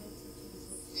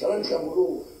 Hlala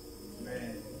nhlambuluka.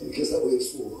 Inkisa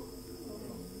kwebusuku.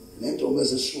 Nentombi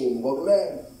esishumi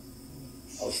kwakulela.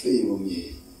 Awufiki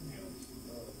umyeni.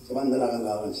 Sabandela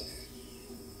kangaka nje.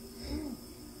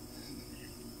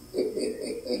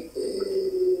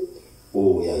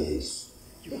 Oh, yeah, yes.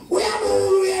 We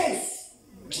are yes.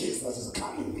 Jesus is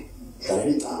coming.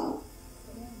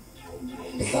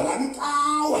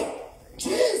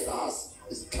 Jesus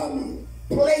is coming.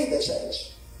 Play the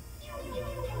church.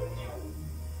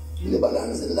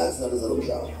 Libalance and Lazarus are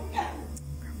down.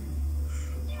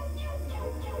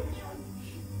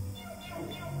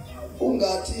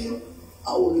 Ungati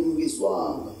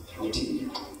awulimiswanga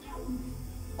uThixo.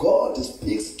 God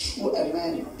speaks through a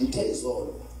man. It tells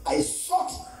all. I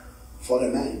sought for a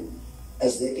man.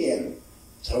 Ezekiel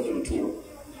chapter 2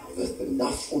 verse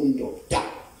nafundo da.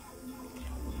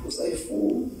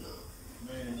 Usayifuna.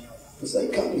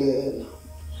 Usayikhangela.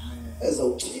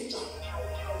 Ezawutshintsha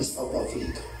iSouth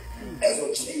Africa.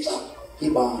 Ezotshintsha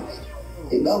ibandla.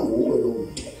 Inganguwe lo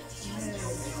muntu.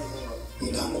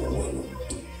 Inganguwe lo muntu.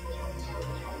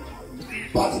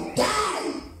 But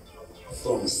die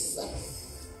from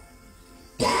self.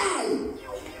 Die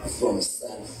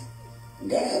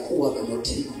ngeke uhambe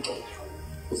noThixo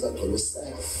uzagcwala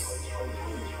self.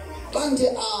 Kanti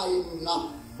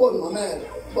mina bonimamela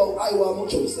I wami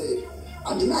uJoseph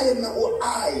andinaye mina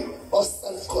I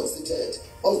self-conceited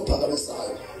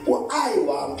oziphakamisayo I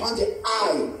wami kanti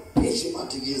Bishop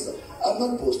Madikiza. I'm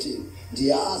not boasting.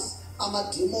 Ndiyazi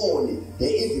amademoni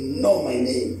they even know my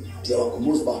name.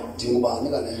 Ndiyawakhumbuza uba ndingubani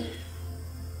kanene.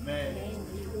 Amen.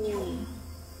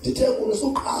 Ndithe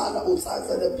kunosuqala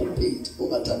utsatsa lepulpit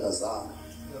ungathandazanga.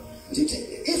 Ndithi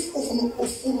if ufuna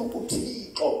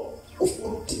uThixo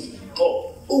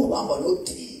uhamba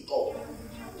noThixo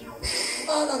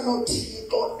hlala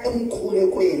noThixo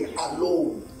emkhulekweni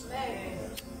alone.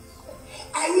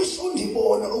 I wish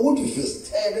undibona ukuthi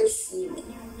visitele ebusuku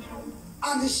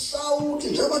andishawuthi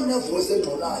njengoba ndinevoice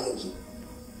engxolayo nje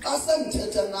xa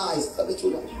sengithetha naye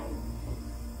sicabethula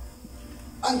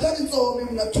andikali ntsomi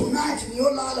mina tonight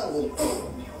niyolala ngoku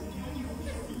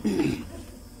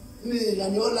mina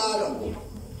niyolala ngoku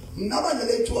mna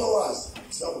abandele 2 hours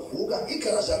savuka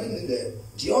igaraji yami indindele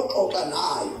ndiyoxoxa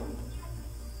nayo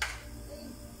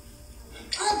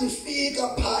xa ndifika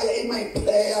phaya in my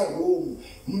prayer room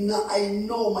mna I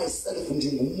know myself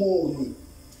ndingumoni.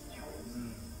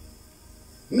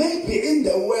 Maybe in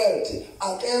the world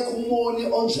akekho umoni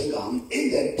onjengam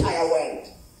in the entire world.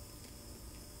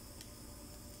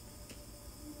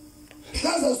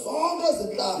 Hlaza zonke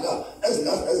izinhlanga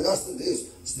ezingasindizwa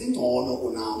zingcono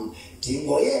kunami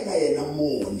ndingoyena yena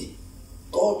moni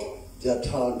kodwa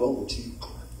ndiyathandwa nguThixo.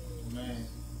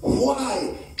 Why?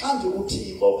 Xa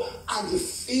ndikuThixo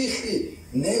andifihli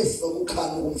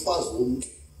nesokukhanya kumfazi womntu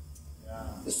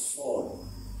isono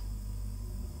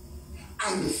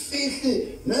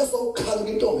andifihli nesokukhanya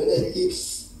kwintombi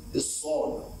enehips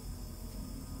isono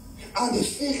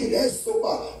andifihli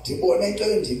nesokuba ndibone into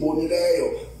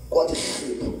endiyibonileyo kodwa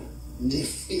hlipho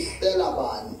ndifihlela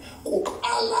bani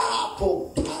kuqalapho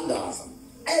ukuthandaza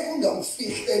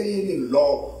ekungamfihlelini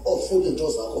lo ofuna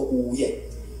into zakho kuye.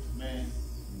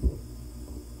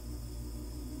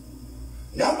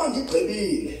 Napa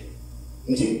ngigqibile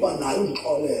ndiba nayo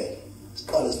umxolelo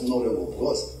siqale sincole ngoku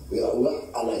because we are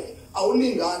alike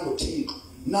awulingani noThixo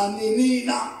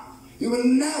nanina you will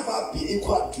never be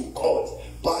equal to God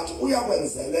but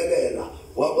uyakwenzelela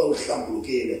wabe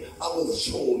uhlambulukile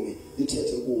akwezitshomi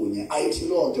ithethe kunye ayithi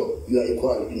lonto you are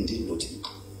equal indeed noThixo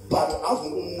but ave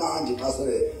kumnandi xa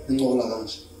sele incola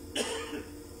kanje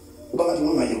uba kanti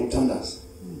ngongaye ukuthandaza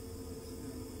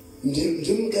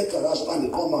ndimgegarashi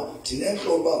kandiqoma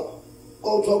ndinenhloba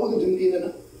kodwa ukuthi ndimkile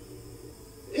na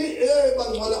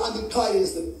bangcwala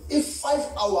andiqhayise if 5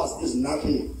 hours is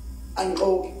nothing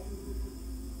andixoki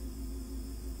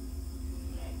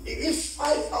if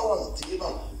 5 hours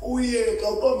diba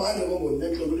uyeka uqomane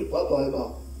ngongonenhlobo libhabhayo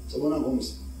ba sabona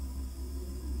ngomsi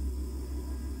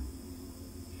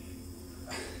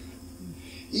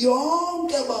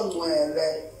yonke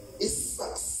bangcwele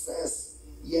is-success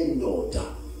yendoda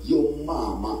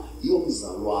yomama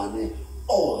yomzalwane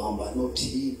ohamba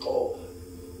noThixo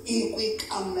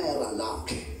ikwikamera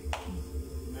lakhe.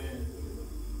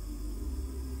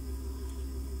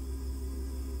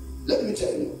 Let me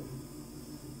tell you,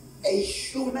 a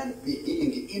human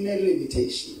being in a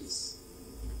limitations.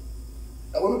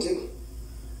 Yabona uThixo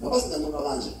ngoba singanqoba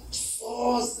kanje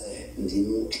soze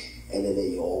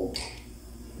ndimxelele yonke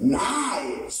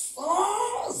naye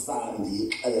soza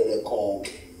ndixelele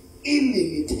konke. In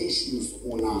limitations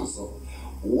unazo,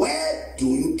 where do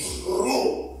you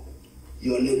throw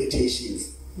your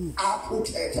limitations?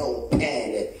 Aputhetha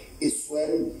uphele is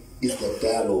when is the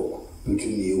dialogue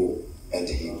between you and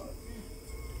him.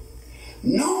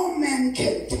 No man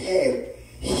can tell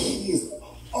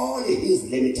all his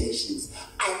limitations.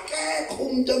 Akekho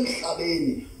umuntu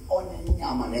emhlabeni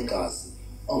onenyama negazi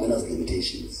ongenazo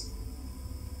limitations.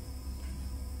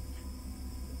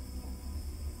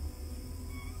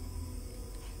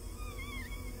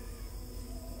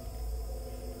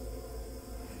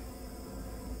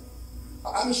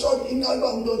 I'm sure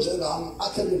ingaba umuntu njengami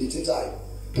athele ndithethayo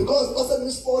because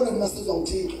basenisibona nasizwa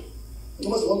ngithixo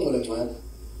ngoba sibongcwele ngcwele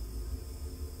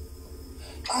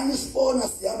xa nisibona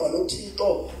sihamba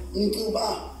noThixo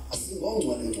nicinga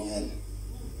asingongcwele ngcwele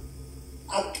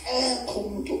akekho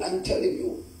umuntu I'm telling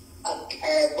you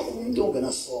akekho umuntu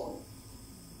ongenasono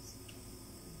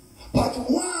but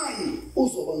why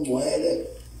uzoba ngcwele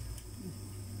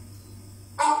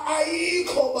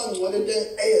ayikho bangcwele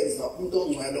into eyenza umuntu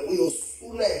ongcwele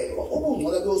uyosulelwa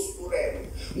ubungcwele buyosulelwa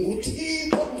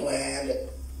nguThixo ongcwele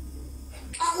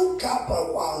xa ugabha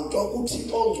kwanto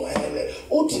kuThixo ongcwele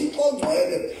uThixo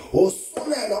ongcwele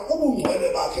wosulela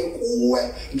ubungcwele bakhe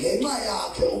kuwe ngenxa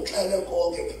yakhe uxele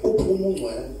konke uphuma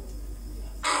ungcwele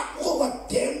kuba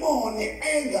demoni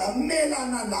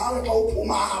engamelana nawe xa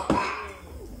uphuma apha.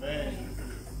 Amen.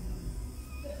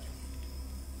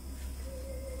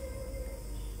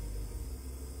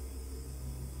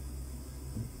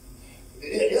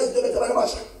 Yesu bethu abantu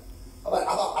abasha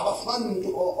abafani umuntu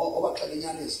obaxela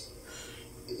inyaniso.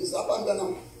 Izapha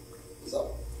nam.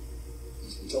 Izapha.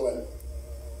 Njowena.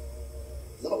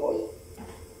 Izapha boy.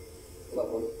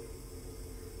 Izapha boy.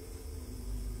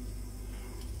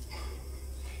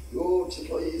 Yo,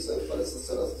 Thixo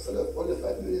sele only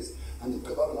 5 minutes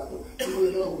andigqiba lanto.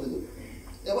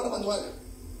 Yabona abantwana.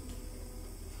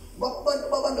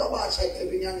 Babantu abasha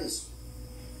eqeba inyaniso.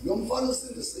 Lo mfana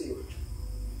usindisiwe.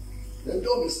 Le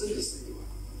ntombi isindisiwe.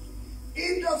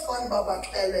 Into efana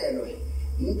babaxelelwe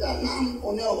mntanam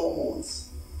une-hormones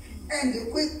and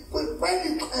kweli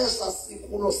xesha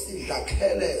sikulo sidla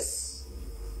khelesi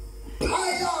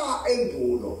phaya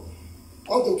endulo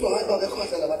kodwa kuthiwa hayi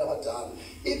babekhohlela abantu abadala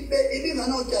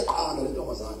ibinganotya qanda le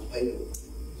ntombazana phaya endulo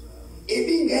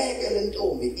ibingeke le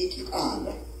ntombi itye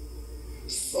qanda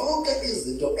zonke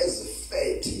izinto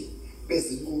ezifethi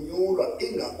bezinqunyulwa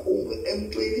ingakumbi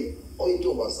emntwini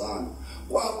oyintombazana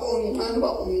kwakonqane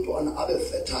uba umntwana abe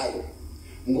fertile.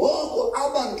 Ngoko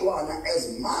abantwana as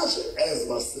much as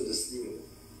basindisiwe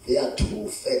they are too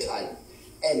fertile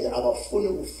and abafuni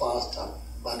ukufasta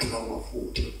bakha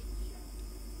amafutha.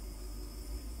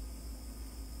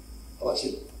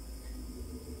 Abathi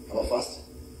abafast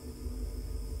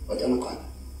batya amaqanda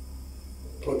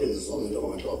proteins zonke into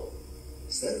kwamathoba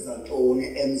senza ntoni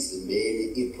emzimbeni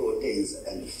i-proteins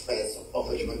and fats of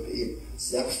a human being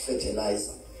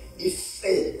ziyakufertilizer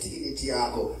i-fertility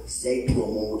yakho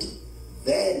ziyayipromote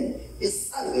then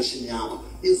i-salvation yakho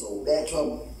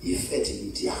izobethwa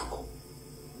yi-fertility yakho.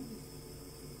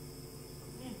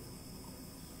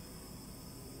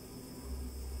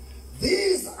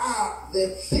 These are the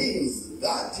things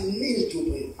that need to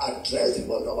be addressed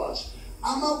by the church.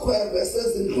 Amakhwelwe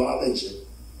sezindlwabe nje.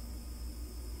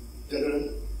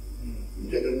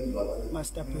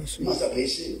 Masturbation.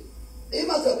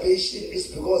 Masturbation is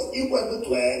because ikwelo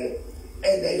igcwele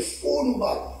and ayifuni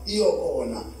uba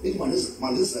iyobona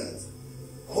imandisenze.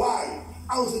 Why?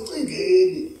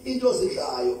 Awuzicingeli into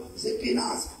ozidlayo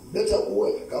zipinasi ubetha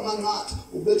kuwe ngamanqatha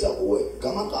ubetha kuwe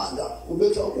ngamaqanda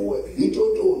ubetha kuwe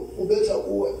intotoni ubetha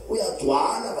kuwe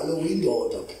uyagcwala kaloku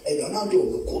indoda and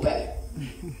anantombi kuphela.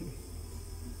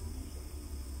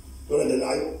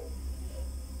 Tolandelayo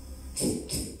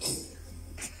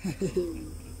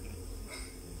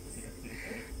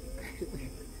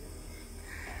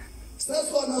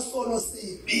sesona sono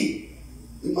sibi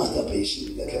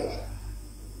i-masturbation lekhela.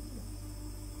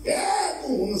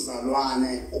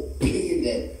 Ungumzalwane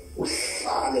uphinde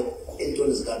uhlale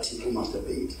entweni zikaThixo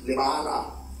umasturbate libala.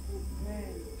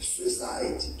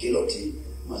 Suicide, guilty,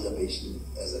 masturbation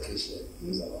as a Christian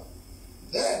umzalwane.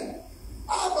 Then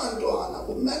abantwana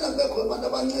kumele bekho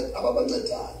abantu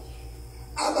ababancedayo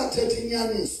abathetha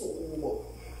inyaniso kubo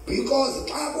because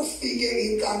xa kufike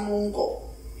inkanuko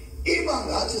iba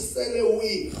ngathi sele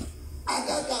wina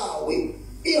akakawi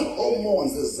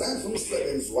i-hormones zenza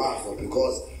umsebenzi wazo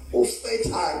because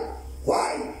ufertile.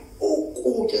 Why?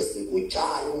 Ukutya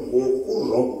esikutyayo ngoku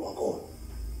urongo kwakhona.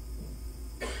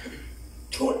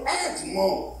 To add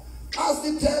more, xa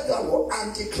sithetha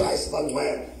ngo-antichrist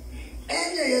bangcwele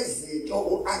enye yezinto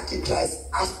u-antichrist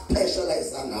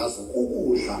aspecialize ngazo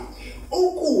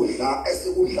ukudla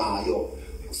esikudlayo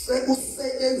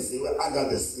sekusetyenziwe under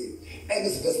the sea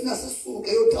and sivesina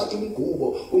sisuke yothatha umgubo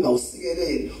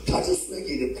ungawusikeleli uthatha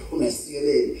iswekile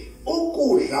ungasikeleli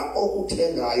ukudla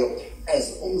okuthengayo as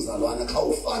umzalwane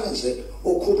khawufane nje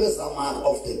ukhuphe mark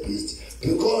of the beast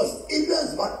because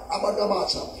ibenza abantu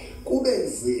abatsha kube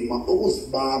nzima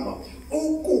ukuzibamba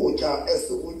ukutya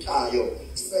esikutyayo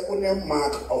sekune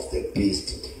mark of the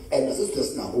beast and asisithe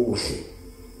sinakuhle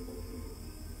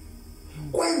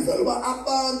kwenza uba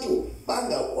abantu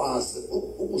bangakwazi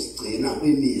ukusigcina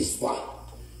kwimiswa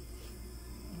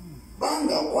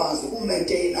bangakwazi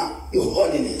ukumaintaina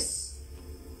i-holiness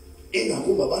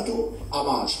ingakumbi abantu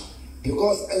abasha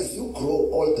because as you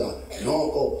grow older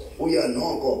noko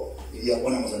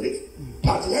uyabona mzaleki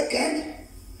but again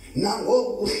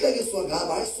nangoku kuhlekiswa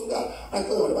ngaba ayisuka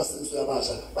aqoqele basenzo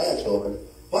yabasha bayajola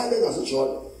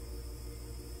bayengazojola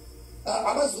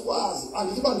abazukwazi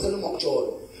andizibambisele ngokujola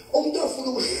umuntu ofuna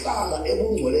ukuhlala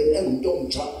ebungcweleni engumuntu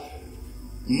omtsha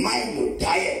mind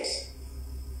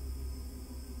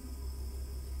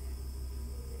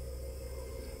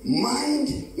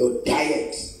your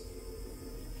diet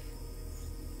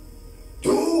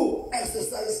do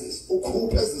exercises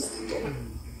ukhuphe izinto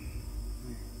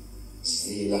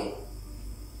sila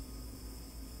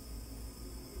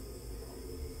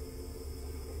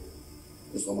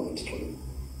isoma ngithixo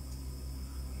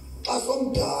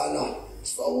asomdala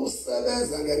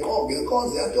sawusebenza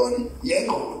ngenkonzo yantoni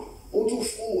yengqondo uthi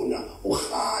ufuna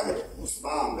uhale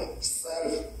usibambe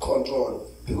self control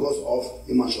because of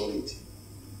immaturity.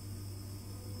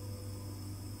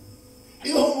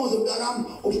 Ihormones umntanami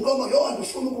ubuqoma yona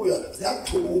ufuna ukuya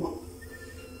ziyakuthuma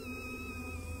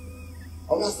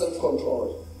awuna self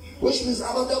control, which means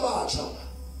abantu abasha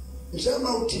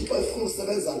njengoba uThixo efuna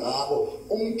ukusebenza ngabo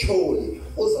umtyholi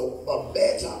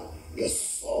uzawubabetha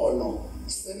ngesono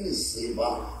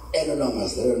semizimba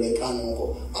enonangazelwe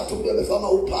lenkanuko athi kuye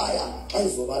befama uphaya xa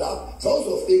izoba lapha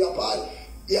sawuzofika phaya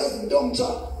yazi into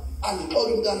omtsha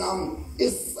andixoki umntanami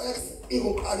isex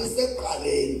ikuqalise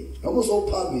ekuqaleni noma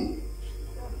usowuphambili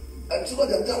anditsho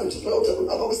ndiyamthanda uThixo uthe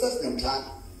apha kwisex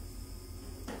ndiyamthanda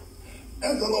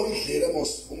emva kokuba uyidlile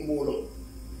mos umbulo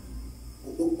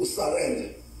usurrender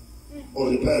or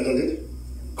repent on it,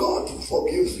 God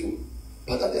forgives you.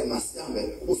 But at the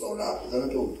Masiambe, Usola,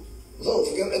 Zanato, so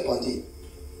forget ebhantini.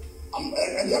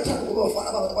 And you have to go for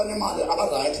another mother,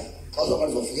 about right, also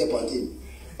ones of forget bhantini.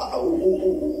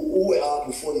 Who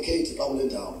are fornicate, down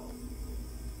down.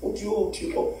 Would you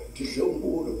people to show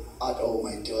good at all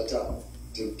my daughter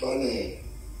to Tony?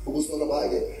 Who's on the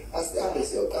bike? I stand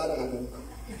as your car.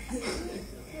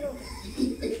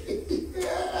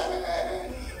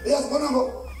 Yes,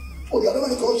 one udala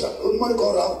manje coach umani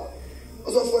kora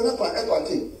uzofuna kwa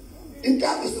ebhantini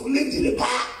intambo isikulindile pha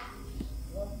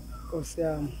Nkosi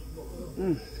yami.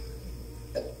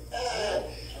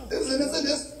 Isn't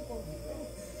this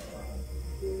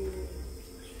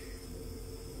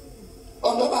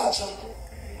abantu abatsha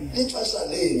ixesha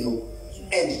lenu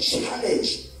and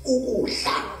challenge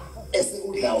ukudla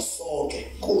esikudla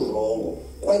sonke kurongo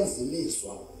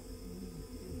kwenziliswa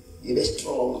ibe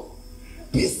strong.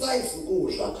 Besides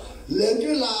ukudla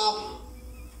lento lapha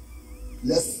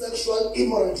the sexual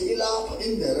immorality ilapha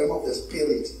in the realm of the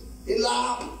spirit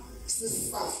ilapha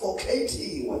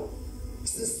sisuffocatiwe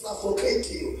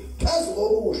phezu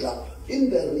kokudla in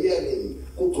the realm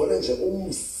kugcwele nje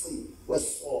umsi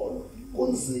wesono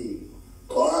kunzima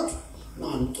kodwa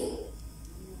nanto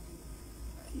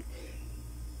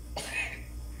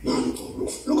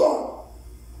look on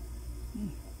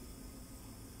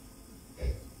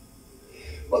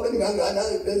But then ngangana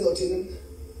bezothini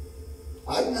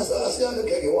hayi nasiyana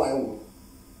ngeke wayo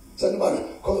sanibana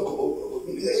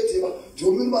ethiba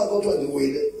jomini bazothwa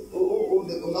ndiwile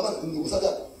ungaba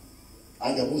ngusatha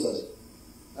angiyabuza nje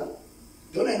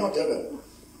Don't not ever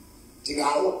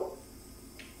tingawa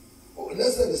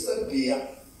lese ngiselibia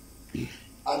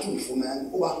athi ngifumene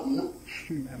uba mina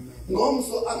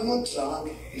ngomso I'm not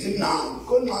drunk ndinani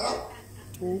konqaka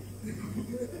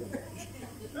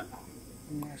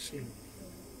Ngashini.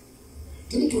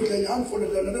 Didn't you learn for the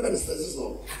learner says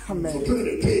so? Amen. So put it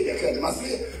in pay, I can't must be.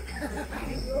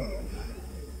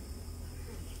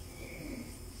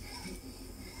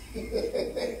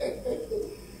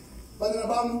 But in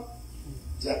about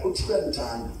Jacob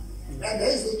time, and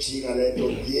there's a chicken that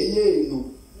you know.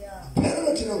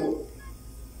 Parent,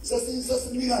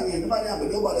 says me and my name,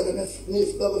 nobody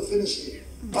never finish it.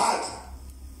 But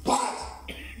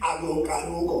I will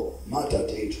go, matter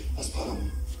date as Panama.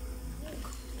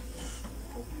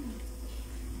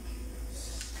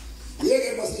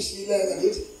 Yeke masishileka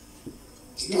ngithi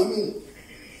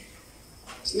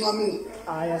sinqamile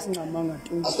Aya sinqamanga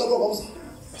tu. asikapha ngomsa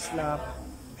Silapha.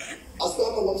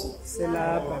 asikapha ngomsa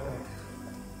Silapha.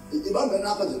 ibambe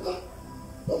napha nje ka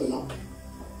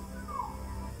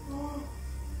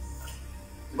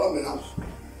ibambe napha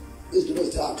izinto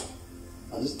ezithathu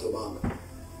andizigcobanga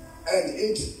and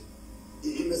it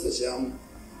message yami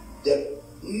the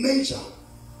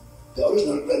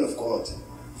original plan of God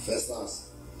versus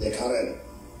the current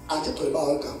athi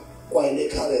qhibaka kwaye le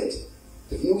current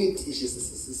ifuna ukuyithisha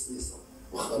sisisa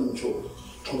ukhana umthobo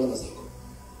xhokana zakho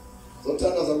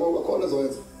zothanda zakho kakhona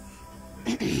zowenza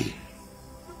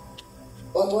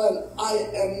but when I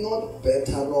am not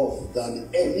better off than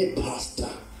any pastor,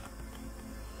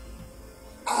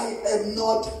 I am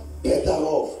not better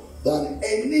off than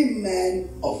any man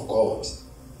of God.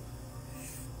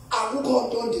 Akukho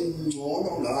nto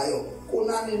ndingcono ngayo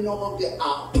kunani nonke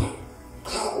apha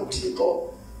cha uThixo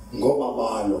ngoba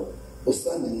balo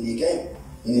usandinike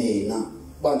nina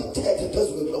bandithethe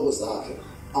phezu kwenhloko zakhe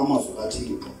amazwi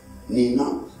kaThixo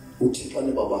nina uThixo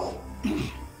nebabalo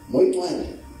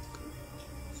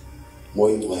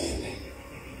moyingcwele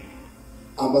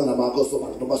abana bakho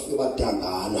sobantu basuke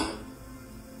badangana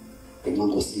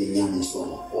ngenxa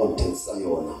yenyaniso onthesa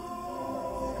yona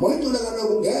moyingcwele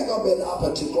kaloku ngeke abe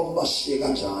lapha Thixo kubashiye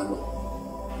kanjalo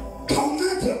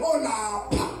khawuncede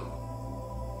olapha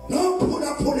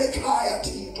nophulaphula ekhaya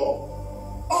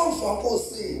kodwa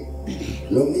Nkosi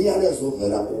lo myalezo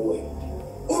uvela kuwe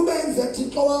ubenze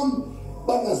Thixo wami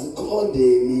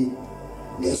bangazikhondeni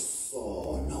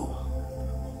ngesono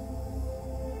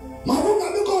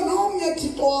makungabi khona omnye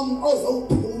Thixo wami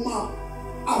ozowuphuma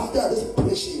after this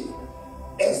preaching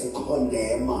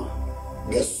ezikhondema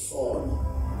ngesono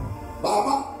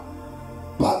Baba,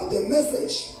 but the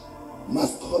message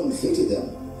must convict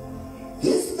them.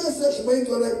 This message means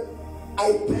that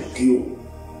I beg you,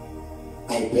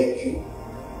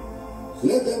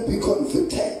 let them be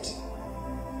convicted.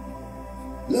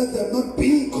 Let them not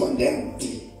be condemned.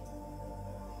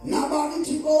 Nabani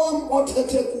Thixo wami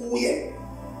othethe kuye,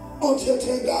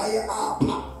 othethe ngaye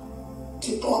apha.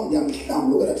 Thixo wami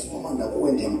ndiyamhlambulukela Thixo wami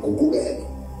ndakuwe ndiyamgugukela.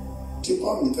 Thixo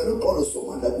wami ndicela uxolo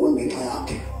soma ndakuwe ngenxa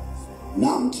yakhe.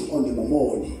 Nam Thixo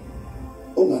ndingumoni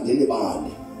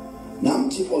ungandilibali. Nam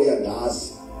Thixo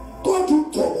uyandazi. Kodwa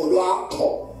ujogo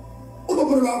lwakho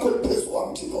ulobolo lwakho luphezu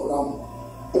kwami Thixo lami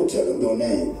uthele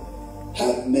ndonene.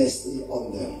 Have mercy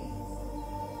on them.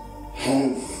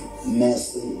 Have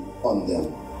mercy on them.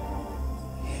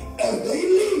 As they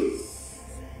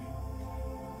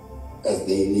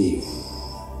live.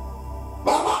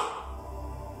 Baba,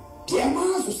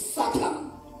 ndiyamazi uSathane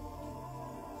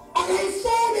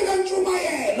akayifuni le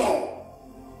ntshumayelo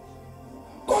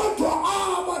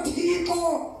kodwa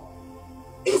Thixo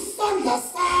isandla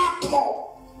sakho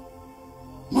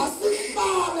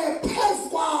masihlale phezu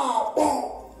kwabo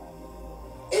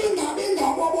ingabi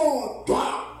ngabo bodwa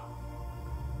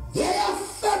their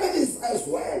families as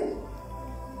well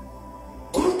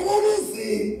kukhona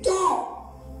izinto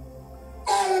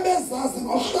ebezazi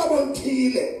ngohlobo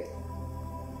oluthile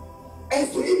as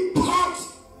to impart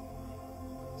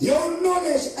your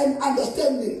knowledge and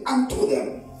understanding unto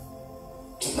them.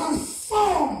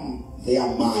 Transform their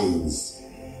minds.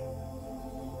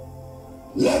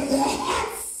 Let their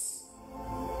hearts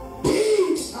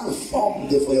be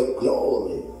transformed for your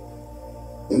glory.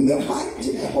 In the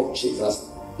mighty name of Jesus,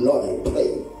 Lord, I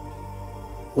pray.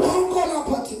 Wonke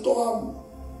lapha Thixo wami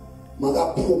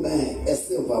makaphume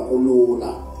esiva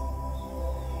kulula.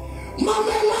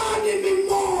 Mamelani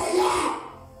mimoya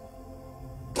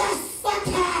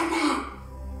kaSathane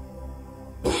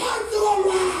phansi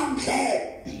kolwandle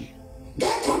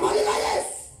ngegama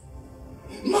likaYesu.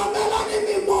 Mamelani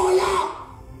mimoya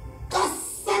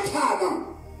kaSathane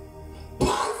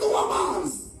phansi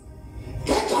kwamanzi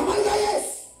ngegama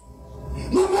likaYesu.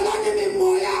 Mamelani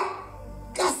mimoya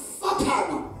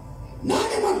kaSathane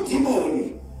nani mandimoni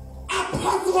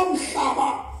aphansi komhlaba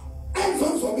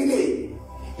enzonzobile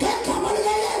ngegama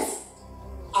likaYesu.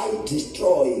 I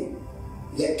destroy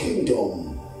the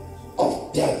kingdom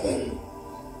of devil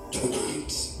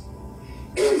tonight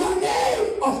in the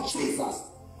name of Jesus.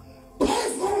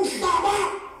 Phezu komhlaba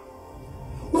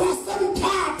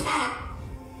waseMthatha,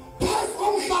 phezu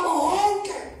komhlaba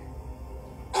wonke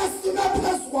esime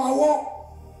phezu kwawo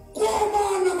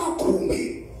komana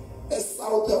amakhumbi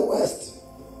e-south, e-west,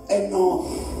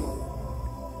 e-north,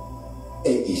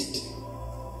 e-east.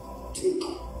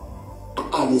 Thixo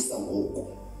alisa ngoku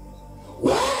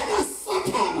wena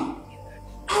Sathane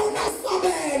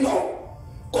awunasabelo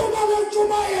kuba le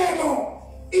ntshumayelo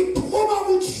iphuma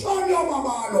kuhlonyo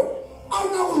babalo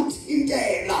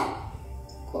awunakuthintela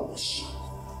kwabasha.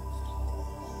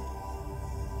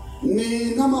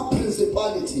 Nina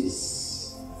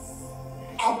ma-principalities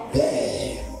up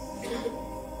there,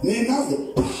 nina the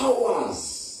powers,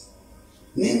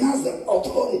 nina the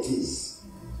authorities,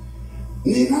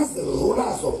 nina the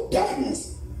rulers of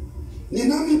darkness,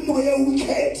 nina mimoya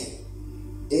wicked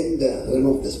in the realm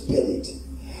of the spirit.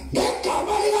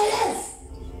 Ngegama likaYesu,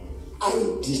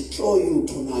 I destroy you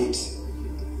tonight.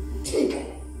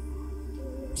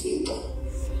 Thixo,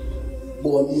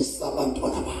 bonisa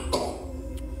abantwana bakho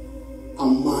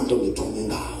amandla ngithume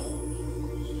ngawo.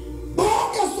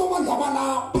 Bonke somandla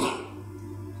balapha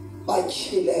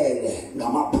bachilele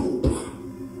ngamaphupha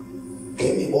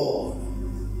ngemibono.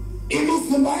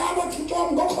 Imizimba yabo Thixo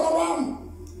wami ngokholo wami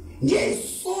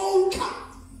ngiyayisonka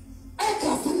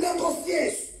egazini lenkosi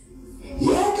Yesu.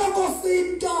 Yonke Nkosi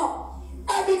into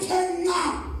ebithenga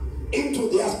into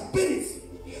their spirits,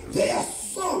 their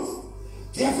souls,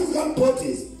 their physical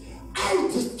bodies, I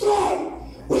destroy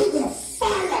with the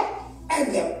fire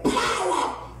and the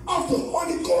power of the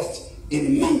Holy Ghost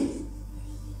in me.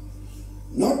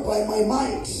 Not by my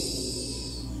might,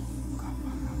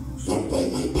 not by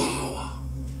my power,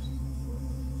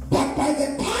 but by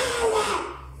the power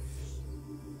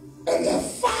and the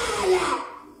fire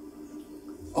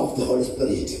of the Holy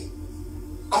Spirit.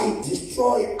 I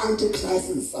destroy Antichrist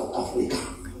in South Africa.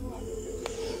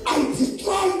 I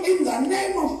destroy in the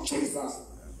name of Jesus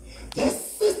the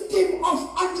system of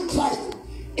Antichrist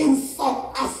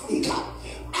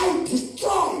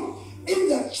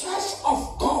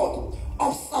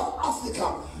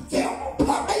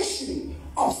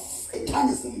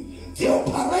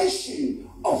operation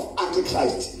of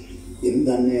Antichrist in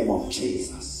the name of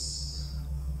Jesus.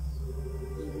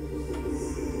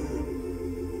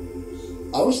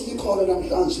 I wish they call it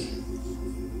namhlanje.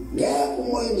 Ngeke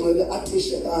umoya engcwele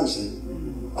athishe kanje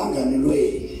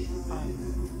anganelwe.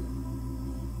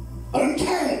 I don't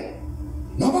care.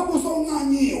 Noba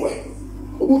busonqanyiwe,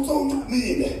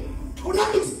 ubusonqamile.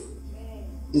 Tonight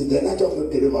is the night of your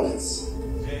deliverance.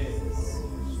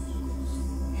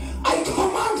 I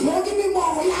command you, give me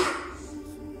more.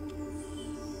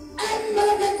 And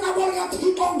let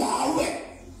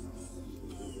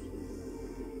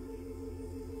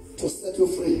to set you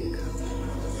free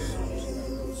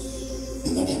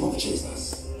in the name of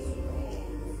Jesus.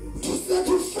 To set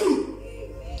you free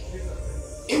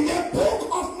in the book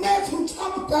of Matthew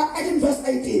chapter 18 verse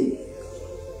 18.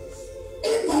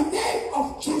 In the name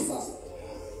of Jesus,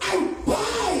 I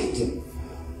bind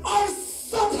all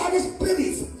satanic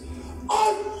spirits,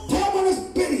 all demonic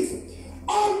spirits,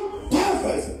 all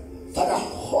devils that are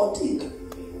haunting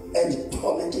and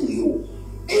tormenting you.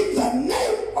 In the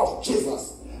name of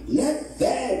Jesus, let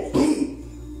there be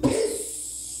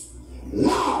peace,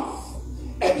 love,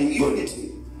 and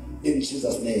unity in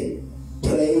Jesus' name.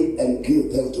 Pray and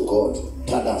give thanks to God.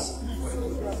 Tell us.